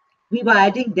 We were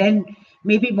adding then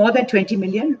maybe more than 20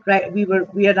 million, right?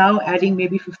 We are now adding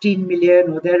maybe 15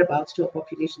 million or thereabouts to our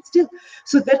population still.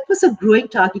 So that was a growing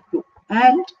target group.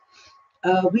 And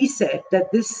we said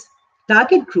that this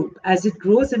target group, as it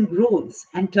grows and grows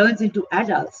and turns into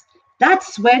adults,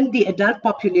 that's when the adult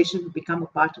population will become a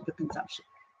part of the consumption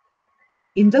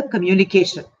in the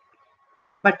communication.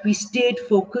 But we stayed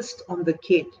focused on the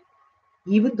kid,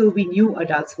 even though we knew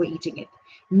adults were eating it.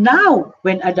 Now,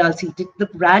 when adults eat it, the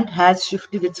brand has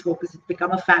shifted its focus. It's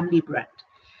become a family brand.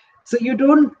 So you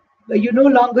no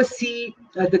longer see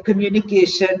the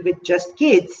communication with just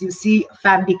kids. You see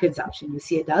family consumption. You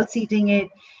see adults eating it,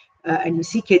 and you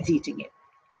see kids eating it.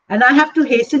 And I have to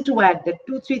hasten to add that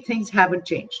 2, 3 things haven't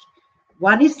changed.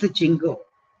 One is the jingle.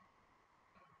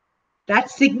 That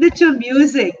signature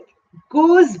music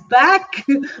goes back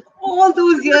all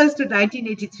those years to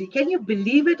 1983. Can you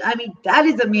believe it? I mean, that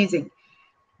is amazing.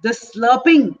 The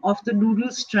slurping of the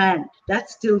noodle strand,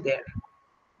 that's still there.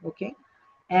 Okay.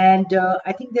 And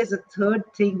I think there's a third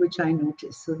thing which I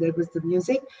noticed. So there was the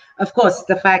music. Of course,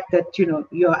 the fact that,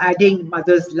 you're adding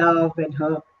mother's love and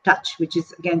her touch, which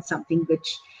is, again, something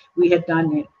which we had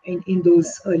done in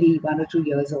those early 1 or 2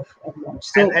 years of launch.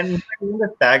 So, and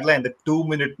the tagline, the 2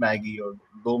 minute Maggie or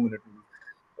 2 minute,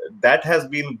 that has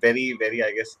been very, very,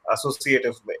 I guess,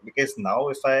 associative, because now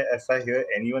if I hear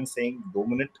anyone saying 2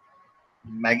 minute,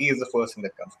 Maggie is the first thing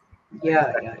that comes to me.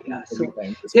 yeah. So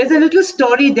there's a little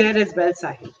story there as well,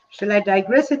 Sahil. Shall I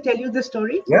digress and tell you the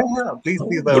story? Yeah, please.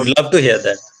 Would love to hear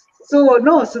that. So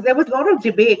there was a lot of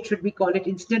debate. Should we call it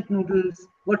instant noodles?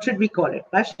 What should we call it?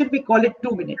 Why should we call it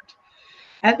 2 minute?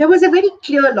 And there was a very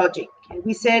clear logic.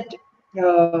 We said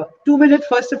 2 minute,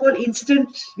 first of all,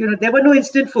 instant, there were no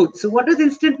instant foods. So what does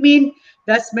instant mean?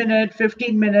 10 minutes,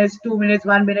 15 minutes, 2 minutes,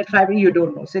 1 minute, 5 minutes, you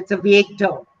don't know. So it's a vague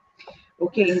term.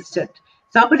 Okay, instant.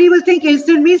 Somebody will think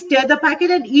instant means tear the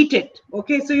packet and eat it.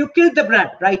 Okay, so you killed the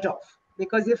brand right off.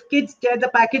 Because if kids tear the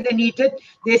packet and eat it,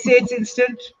 they say it's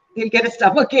instant, they'll get a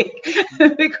stomach ache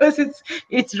because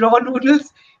it's raw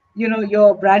noodles.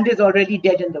 Your brand is already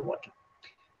dead in the water.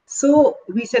 So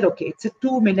we said, okay, it's a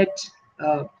 2 minute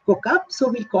cook up, so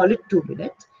we'll call it 2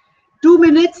 minute. 2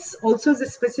 minutes also is a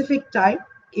specific time.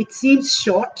 It seems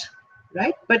short,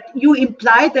 right? But you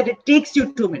imply that it takes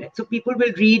you 2 minutes. So people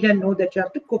will read and know that you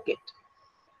have to cook it.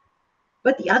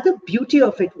 But the other beauty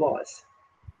of it was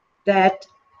that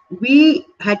we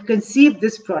had conceived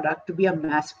this product to be a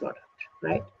mass product,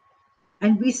 right?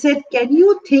 And we said, can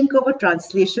you think of a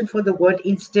translation for the word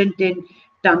instant in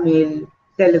Tamil,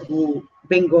 Telugu,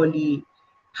 Bengali?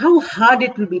 How hard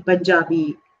it will be,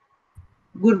 Punjabi,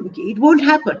 Gurmukhi. It won't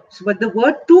happen. So, but the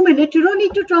word 2 minute, you don't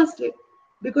need to translate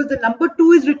because the number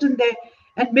 2 is written there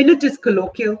and minute is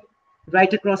colloquial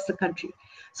right across the country.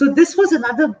 So this was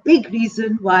another big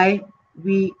reason why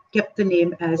we kept the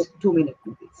name as 2 minute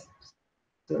movies.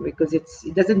 So because it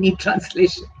doesn't need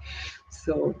translation.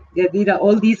 So there are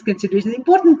all these considerations,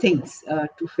 important things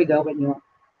to figure when you're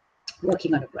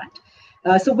working on a brand.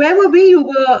 So where were we?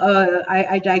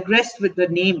 I digressed with the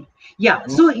name.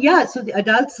 So the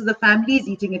adults, the family is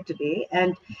eating it today,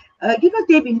 and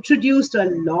they've introduced a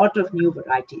lot of new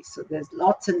varieties. So there's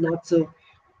lots and lots of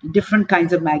different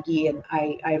kinds of Maggi, and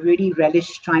I really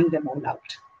relish trying them all out.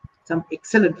 Some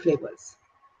excellent flavors.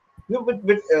 No, but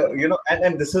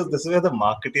and this is where the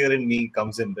marketeer in me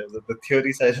comes in. The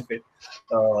theory side of it.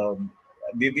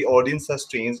 The audience has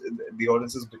changed. The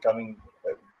audience is becoming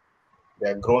they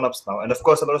are grown-ups now, and of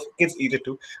course, a lot of kids eat it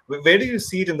too. Where do you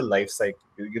see it in the life cycle?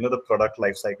 The product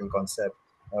life cycle concept,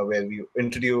 where we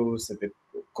introduce it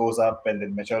goes up and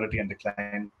then maturity and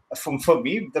decline. For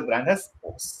me, the brand has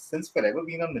since forever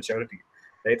been on maturity,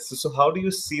 right? So how do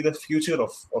you see the future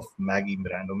of Maggi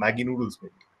brand or Maggi noodles,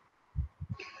 maybe?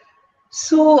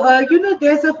 So,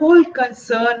 there's a whole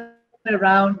concern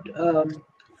around,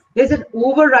 there's an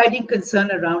overriding concern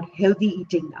around healthy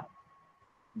eating now.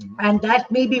 Mm-hmm. And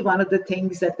that may be one of the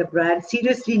things that the brand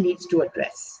seriously needs to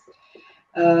address.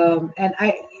 And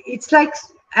it's like,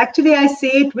 actually, I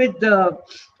say it with the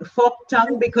forked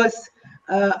tongue because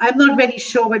I'm not very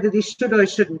sure whether they should or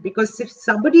shouldn't. Because if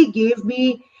somebody gave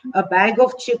me a bag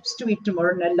of chips to eat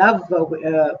tomorrow, and I love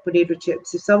potato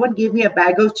chips. If someone gave me a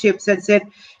bag of chips and said,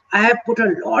 I have put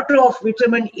a lot of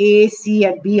vitamin A, C,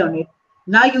 and B on it.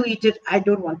 Now you eat it. I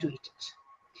don't want to eat it.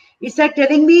 It's like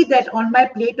telling me that on my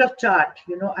plate of chaat,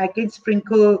 I can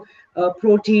sprinkle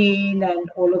protein and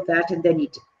all of that and then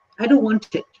eat it. I don't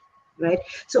want it, right?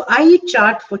 So I eat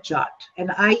chaat for chaat,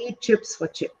 and I eat chips for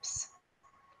chips.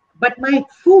 But my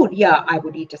food, yeah, I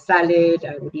would eat a salad.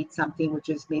 I would eat something which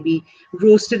is maybe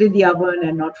roasted in the oven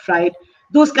and not fried.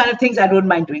 Those kind of things I don't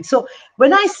mind doing. So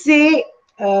when I say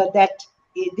that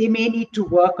they may need to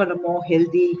work on a more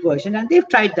healthy version, and they've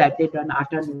tried that. They've done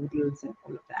atta noodles and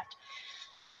all of that.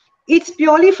 It's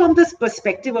purely from this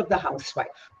perspective of the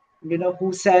housewife,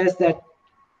 who says that,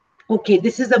 okay,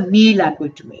 this is a meal I'm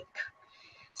going to make.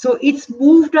 So it's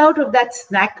moved out of that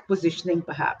snack positioning,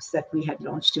 perhaps, that we had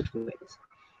launched it with.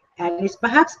 And it's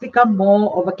perhaps become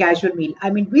more of a casual meal. I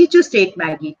mean, we just ate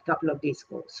Maggi a couple of days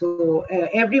ago. So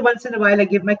every once in a while, I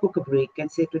give my cook a break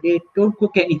and say, today, don't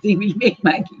cook anything, we'll make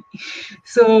Maggi.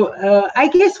 So I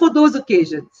guess for those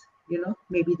occasions,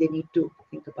 maybe they need to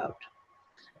think about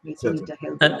making it a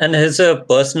healthy And here's a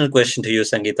personal question to you,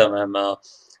 Sangeeta ma'am.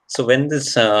 So when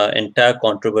this entire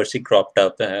controversy cropped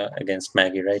up against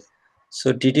Maggie, right?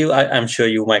 So did you, I'm sure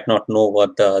you might not know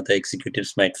what the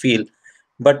executives might feel,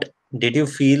 but did you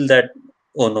feel that,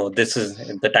 oh no, this is,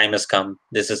 the time has come,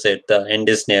 this is it, the end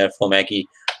is near for Maggie?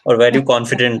 Or were you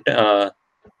confident the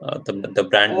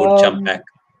brand would jump back?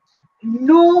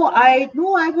 No, I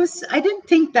didn't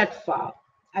think that far.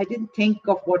 I didn't think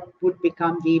of what would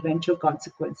become the eventual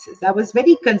consequences. I was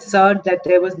very concerned that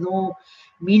there was no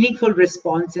meaningful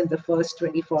response in the first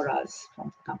 24 hours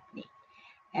from the company.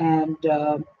 And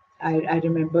I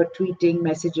remember tweeting,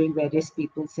 messaging various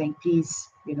people saying, please,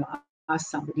 ask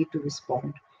somebody to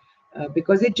respond.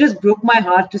 Because it just broke my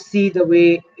heart to see the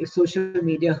way social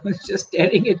media was just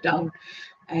tearing it down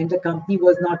and the company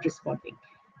was not responding.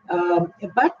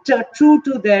 But true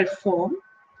to their form,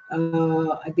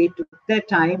 they took their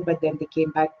time, but then they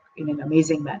came back in an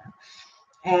amazing manner.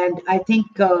 And I think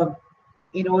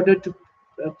in order to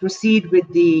proceed with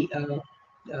the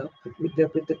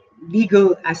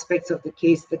legal aspects of the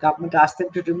case, the government asked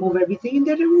them to remove everything, and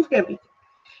they removed everything.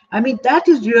 I mean, that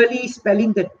is really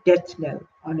spelling the death knell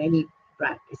on any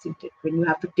brand, isn't it? When you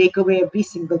have to take away every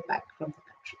single pack from the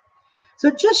country. So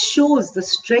it just shows the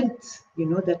strength,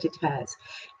 that it has.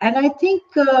 And I think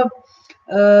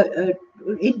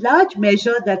in large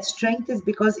measure, that strength is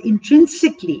because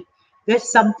intrinsically,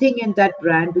 there's something in that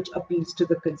brand which appeals to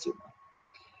the consumer.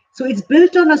 So it's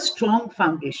built on a strong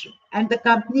foundation, and the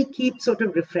company keeps sort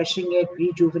of refreshing it,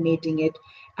 rejuvenating it,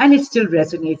 and it still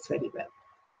resonates very well.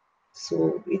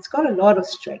 So it's got a lot of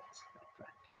strength.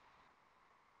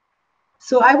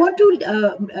 So I want to,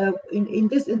 in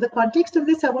the context of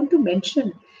this, I want to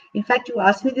mention. In fact, you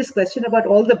asked me this question about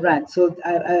all the brands. So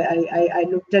I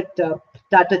looked at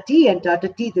Tata Tea, and Tata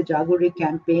Tea, the Jagore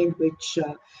campaign, which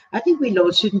I think we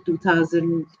launched it in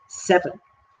 2007.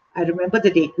 I remember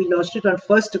the date. We launched it on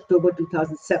 1st October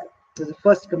 2007. It was the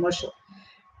first commercial.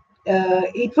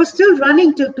 It was still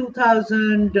running till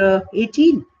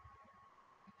 2018.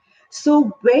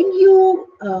 So when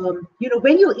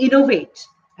when you innovate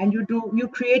and you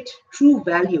create true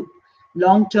value,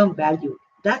 long-term value,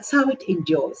 that's how it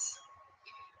endures.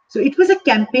 So it was a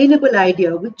campaignable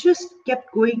idea which just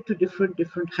kept going to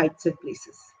different heights and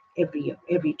places every year,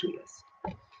 every 2 years.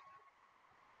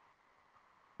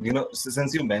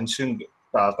 Since you mentioned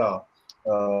Tata,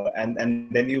 and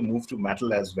then you moved to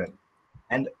metal as well,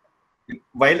 and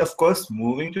while of course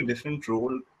moving to different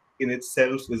role in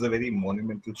itself is a very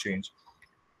monumental change,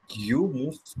 you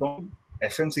moved from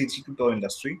FMCG to toy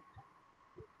industry.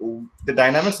 The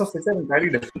dynamics of it are entirely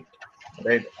different,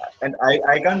 right? And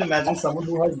I can't imagine someone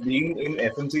who has been in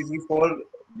FMCG for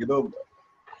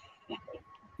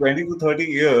 20 to 30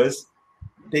 years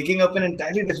taking up an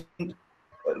entirely different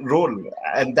role,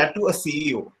 and that to a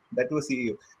CEO,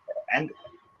 And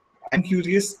I'm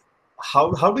curious,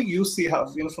 how do you see, how,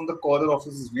 from the corner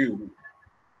office's view,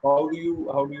 how do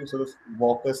you sort of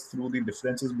walk us through the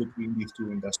differences between these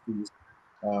two industries?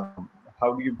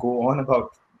 How do you go on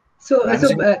about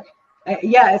managing?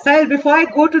 Yeah, Sahil, before I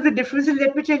go to the differences,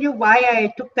 let me tell you why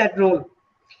I took that role.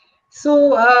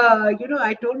 So, I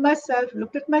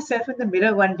looked at myself in the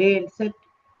mirror one day and said,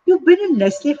 you've been in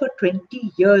Nestle for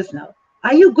 20 years now.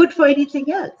 Are you good for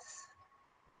anything else?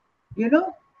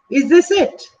 Is this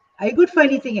it? Are you good for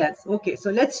anything else? Okay, so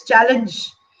let's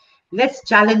challenge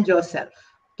yourself.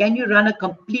 Can you run a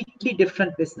completely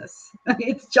different business?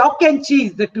 It's chalk and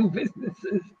cheese, the two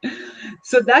businesses.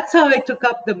 So that's how I took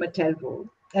up the Mattel role.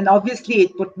 And obviously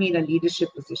it put me in a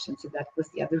leadership position. So that was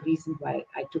the other reason why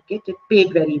I took it. It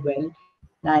paid very well.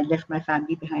 And I left my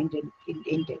family behind in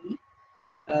Delhi.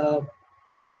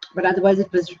 But otherwise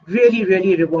it was really,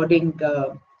 really rewarding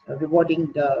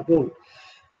role.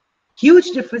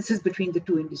 Huge differences between the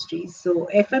two industries. So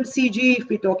FMCG, if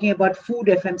we're talking about food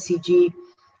FMCG,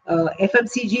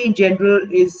 FMCG in general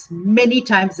is many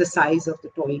times the size of the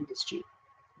toy industry.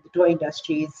 The toy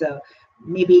industry is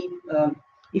maybe,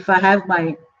 if I have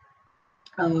my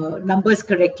numbers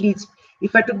correctly,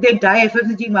 if I took the entire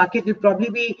FMCG market, it will probably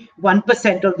be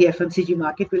 1% of the FMCG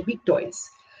market will be toys.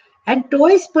 And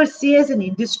toys per se as an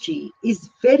industry is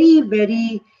very,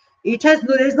 very,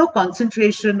 there's no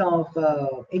concentration of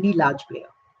any large player.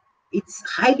 It's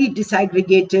highly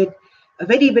disaggregated,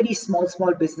 very, very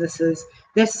small businesses.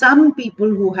 There's some people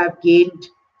who have gained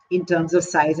in terms of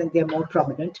size and they're more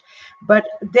prominent, but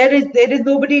there is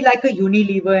nobody like a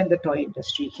Unilever in the toy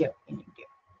industry here in India.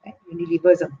 Right?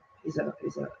 Unilever is a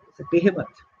behemoth.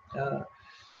 So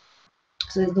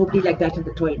there's nobody like that in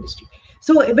the toy industry.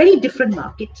 So a very different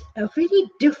market, a very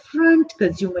different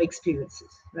consumer experiences,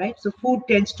 right? So food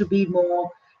tends to be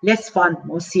less fun,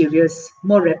 more serious,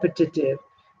 more repetitive,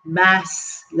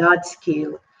 mass, large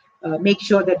scale. Make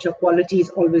sure that your quality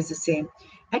is always the same.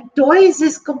 And toys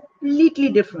is completely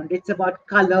different. It's about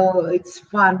color, it's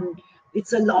fun,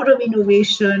 it's a lot of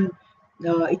innovation,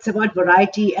 it's about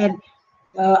variety. And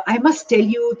I must tell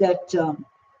you that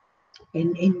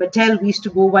in Mattel, we used to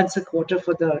go once a quarter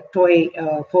for the toy,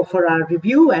 for our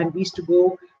review, and we used to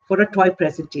go for a toy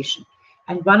presentation.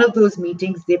 And one of those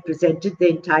meetings, they presented the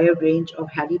entire range of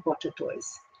Harry Potter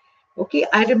toys. Okay,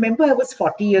 I remember I was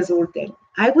 40 years old then.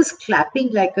 I was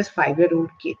clapping like a 5-year-old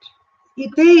kid.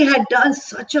 They had done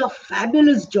such a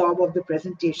fabulous job of the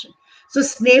presentation. So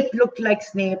Snape looked like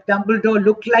Snape, Dumbledore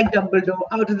looked like Dumbledore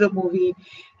out of the movie.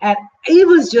 And it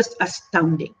was just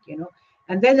astounding, you know.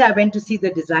 And then I went to see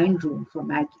the design room for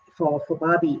Maggie, for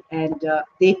Barbie. And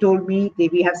they told me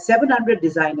we have 700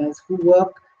 designers who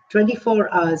work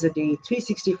 24 hours a day,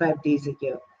 365 days a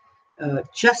year,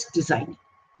 just designing.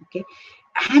 Okay.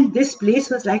 And this place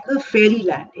was like a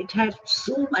fairyland. It had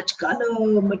so much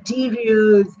color,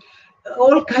 materials,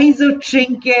 all kinds of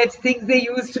trinkets, things they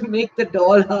used to make the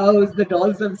dollhouse, the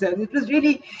dolls themselves. It was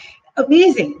really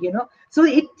amazing, you know. So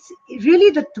it's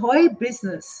really, the toy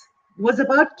business was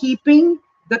about keeping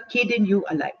the kid in you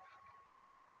alive,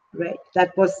 right?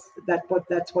 That's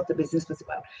what the business was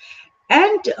about.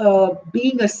 And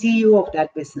being a CEO of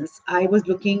that business, I was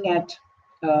looking at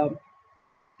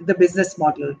the business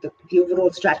model, the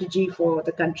overall strategy for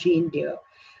the country, India.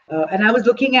 And I was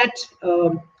looking at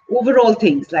overall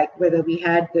things like whether we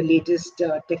had the latest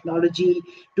technology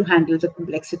to handle the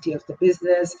complexity of the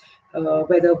business,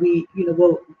 whether we,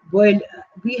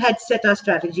 we had set our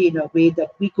strategy in a way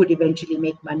that we could eventually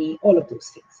make money, all of those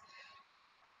things,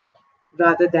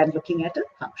 rather than looking at a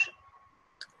function.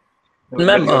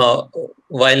 Ma'am,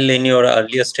 while in your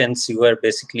earlier stints, you were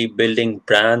basically building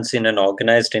brands in an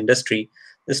organized industry.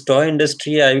 This toy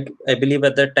industry, I believe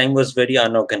at that time was very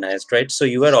unorganized, right? So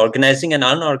you were organizing an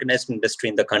unorganized industry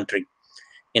in the country,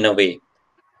 in a way.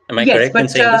 Am I correct in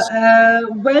saying this?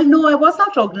 Well, no, I was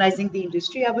not organizing the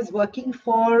industry. I was working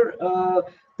for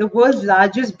the world's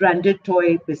largest branded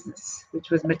toy business, which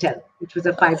was Mattel, which was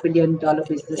a $5 billion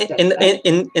business.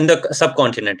 In the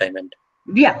subcontinent, I meant.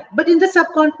 Yeah, but in the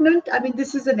subcontinent, I mean,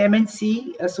 this is an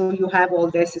MNC, so you have all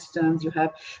their systems.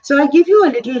 So I give you a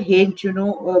little hint.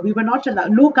 We were not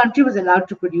allowed. No country was allowed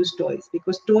to produce toys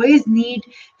because toys need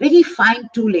very fine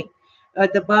tooling.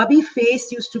 The Barbie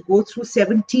face used to go through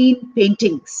 17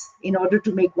 paintings in order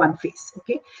to make one face.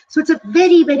 Okay, so it's a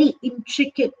very, very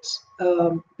intricate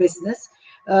business.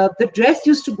 The dress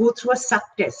used to go through a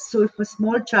suck test. So if a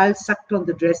small child sucked on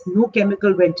the dress, no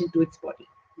chemical went into its body.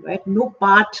 Right? No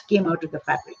part came out of the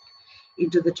fabric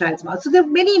into the child's mouth. So there are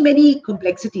many, many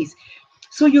complexities.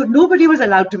 So nobody was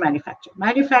allowed to manufacture.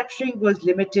 Manufacturing was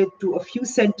limited to a few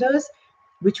centers,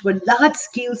 which were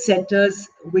large-scale centers,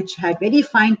 which had very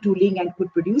fine tooling and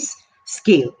could produce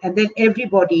scale. And then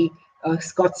everybody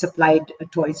got supplied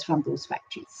toys from those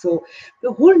factories. So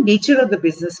the whole nature of the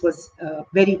business was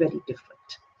very, very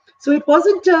different. So it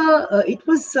wasn't. It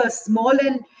was small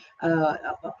and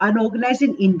unorganized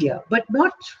in India, but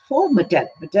not for Mattel.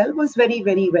 Mattel was very,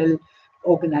 very well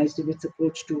organized in its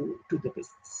approach to the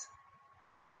business.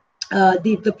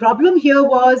 The problem here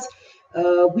was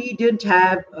we didn't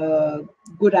have a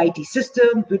good IT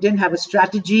system. We didn't have a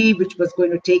strategy which was going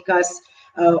to take us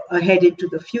ahead into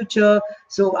the future.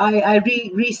 So I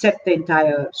reset the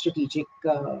entire strategic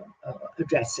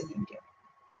address in India.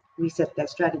 Reset their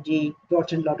strategy,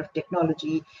 brought in a lot of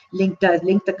technology, linked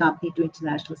the company to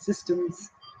international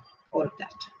systems, all of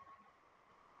that.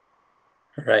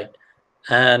 Right.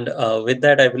 And with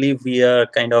that, I believe we are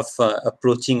kind of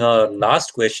approaching our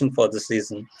last question for the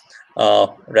season,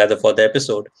 rather for the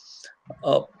episode.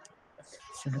 From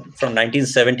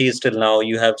 1970s till now,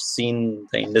 you have seen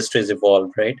the industries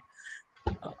evolve, right?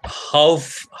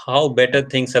 how better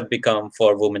things have become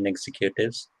for women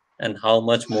executives, and how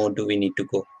much more do we need to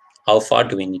go? How far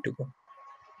do we need to go?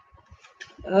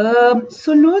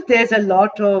 So no, there's a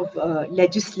lot of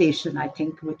legislation, I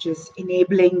think, which is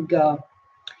enabling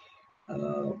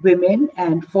women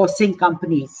and forcing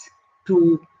companies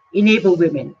to enable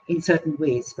women in certain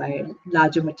ways by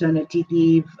larger maternity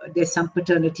leave. There's some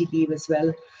paternity leave as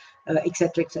well, et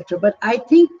cetera, et cetera. But I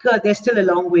think there's still a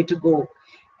long way to go.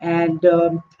 And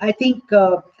I think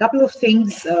a couple of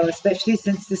things, especially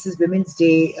since this is Women's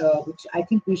Day, which I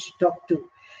think we should talk to.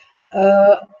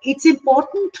 It's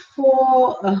important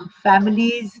for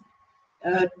families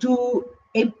to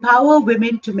empower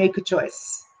women to make a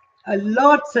choice.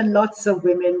 Lots and lots of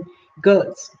women,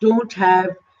 girls, don't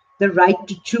have the right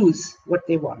to choose what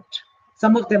they want.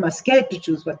 Some of them are scared to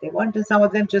choose what they want, and some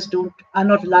of them just don't are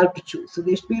not allowed to choose. So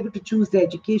they should be able to choose their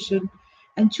education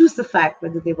and choose the fact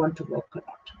whether they want to work or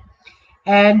not.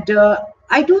 And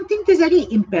I don't think there's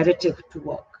any imperative to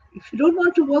work. If you don't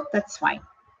want to work, that's fine.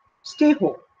 Stay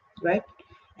home, right?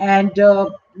 And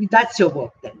that's your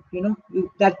work then.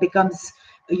 That becomes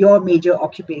your major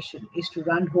occupation, is to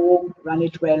run home, run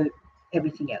it well,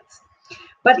 everything else.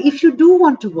 But if you do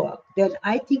want to work, then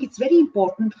I think it's very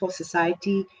important for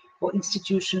society, for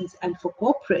institutions, and for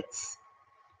corporates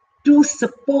to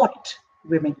support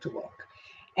women to work.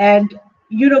 And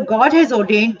God has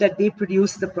ordained that they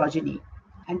produce the progeny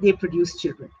and they produce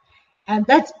children, and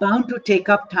that's bound to take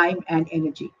up time and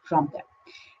energy from them.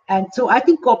 And so I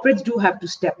think corporates do have to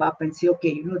step up and say,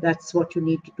 okay, that's what you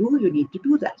need to do. You need to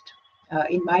do that.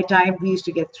 In my time, we used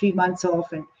to get 3 months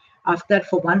off, and after that,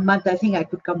 for 1 month, I think I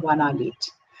could come 1 hour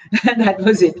late. And that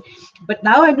was it. But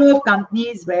now I know of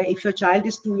companies where if your child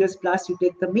is 2 years plus, you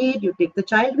take the maid, you take the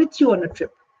child with you on a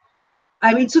trip.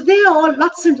 I mean, so there are all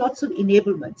lots and lots of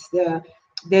enablements.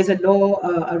 There's a law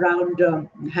around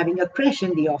having a creche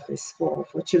in the office for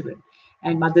children,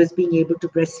 and mothers being able to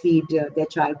breastfeed their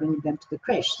child, bringing them to the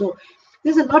creche. So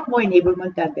there's a lot more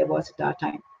enablement than there was at our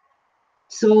time.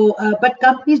 So, but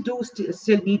companies do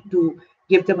still need to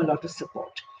give them a lot of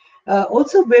support.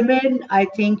 Also, women, I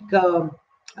think,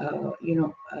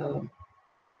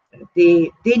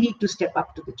 they need to step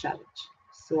up to the challenge.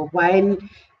 So while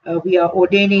we are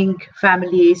ordaining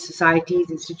families,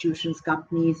 societies, institutions,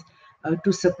 companies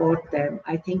to support them,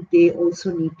 I think they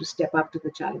also need to step up to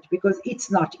the challenge, because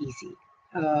it's not easy.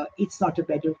 It's not a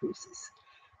bed of roses.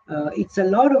 It's a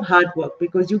lot of hard work,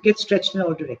 because you get stretched in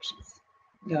all directions.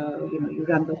 You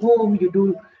run the home,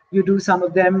 you do some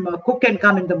of them cook and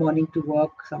come in the morning to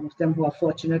work. Some of them who are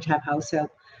fortunate have house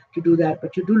help to do that,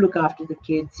 but you do look after the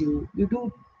kids. You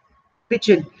do pitch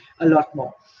in a lot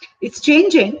more. It's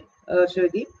changing,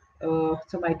 Shradeep.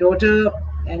 So my daughter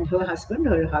and her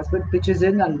husband pitches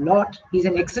in a lot. He's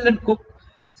an excellent cook.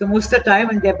 So most of the time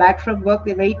when they're back from work,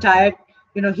 they're very tired.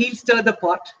 He'll stir the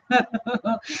pot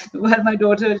while my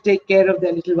daughter will take care of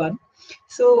their little one.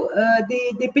 So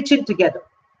they pitch in together.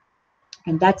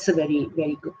 And that's a very,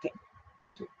 very good thing.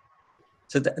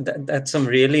 So that's some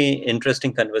really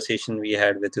interesting conversation we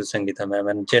had with you, Sangeeta ma'am.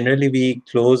 And generally, we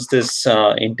close this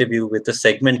interview with a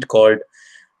segment called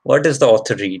 "What does the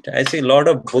author read?" I see a lot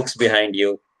of books behind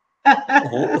you.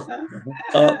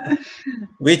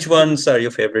 Which ones are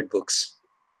your favorite books?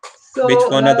 So, which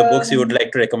one are the books you would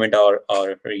like to recommend our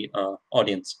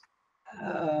audience?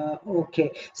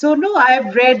 Okay. So, no,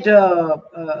 I've read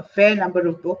a fair number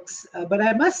of books, but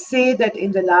I must say that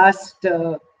in the last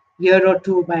year or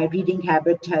two, my reading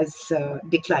habit has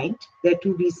declined. There are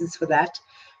two reasons for that.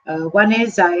 One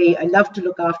is I love to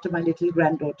look after my little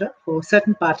granddaughter for a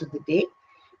certain part of the day.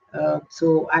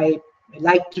 So I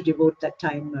like to devote that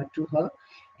time to her.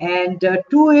 And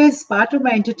two is part of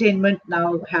my entertainment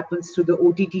now happens through the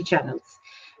OTT channels.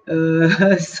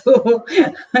 So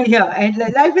yeah, and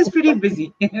life is pretty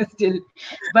busy still.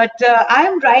 But I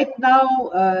am right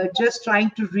now just trying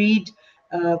to read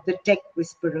The Tech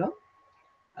Whisperer,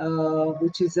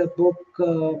 which is a book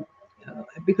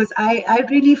because I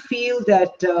really feel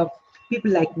that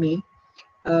people like me,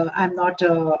 I'm not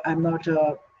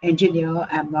a engineer,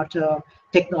 I'm not a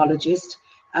technologist.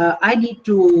 I need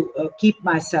to keep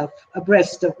myself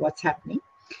abreast of what's happening,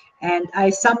 and I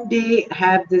someday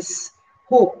have this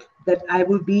hope that I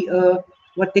will be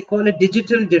what they call a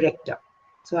digital director.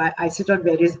 So I sit on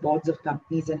various boards of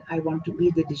companies, and I want to be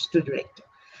the digital director.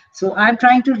 So I'm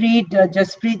trying to read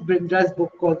Jaspreet Brindra's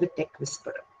book called The Tech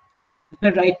Whisperer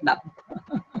right now.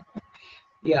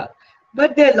 Yeah,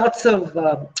 but there are lots of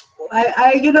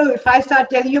if I start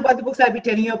telling you about the books, I'll be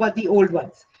telling you about the old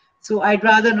ones. So I'd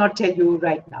rather not tell you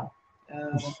right now.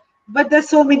 But there's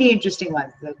so many interesting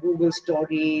ones: the Google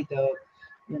story, the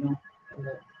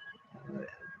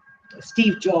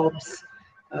Steve Jobs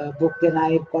book. Then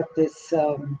I've got this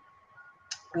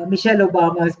Michelle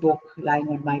Obama's book lying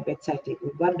on my bedside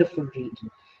table. Wonderful read.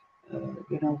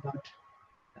 About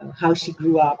how she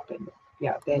grew up and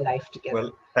their life together.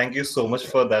 Well, thank you so much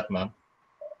for that, ma'am.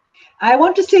 I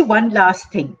want to say one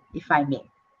last thing, if I may.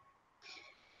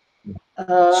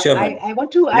 Sure, ma'am. I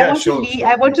want to Yeah, sure,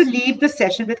 please. leave the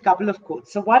session with a couple of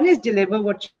quotes. So one is deliver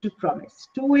what you promise.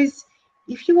 Two is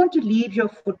if you want to leave your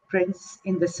footprints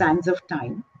in the sands of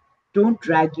time, don't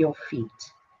drag your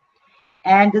feet.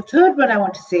 And the third one I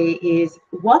want to say is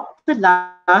walk the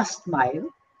last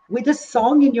mile with a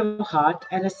song in your heart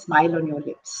and a smile on your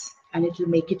lips, and it will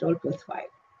make it all worthwhile.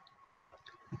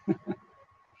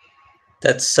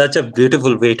 That's such a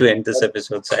beautiful way to end this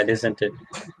episode, Sahil, isn't it?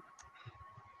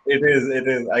 It is. It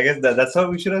is. I guess that's how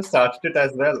we should have started it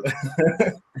as well.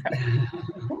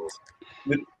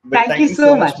 but Thank thank you you so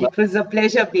so much, much. ma'am. It was a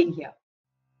pleasure being here.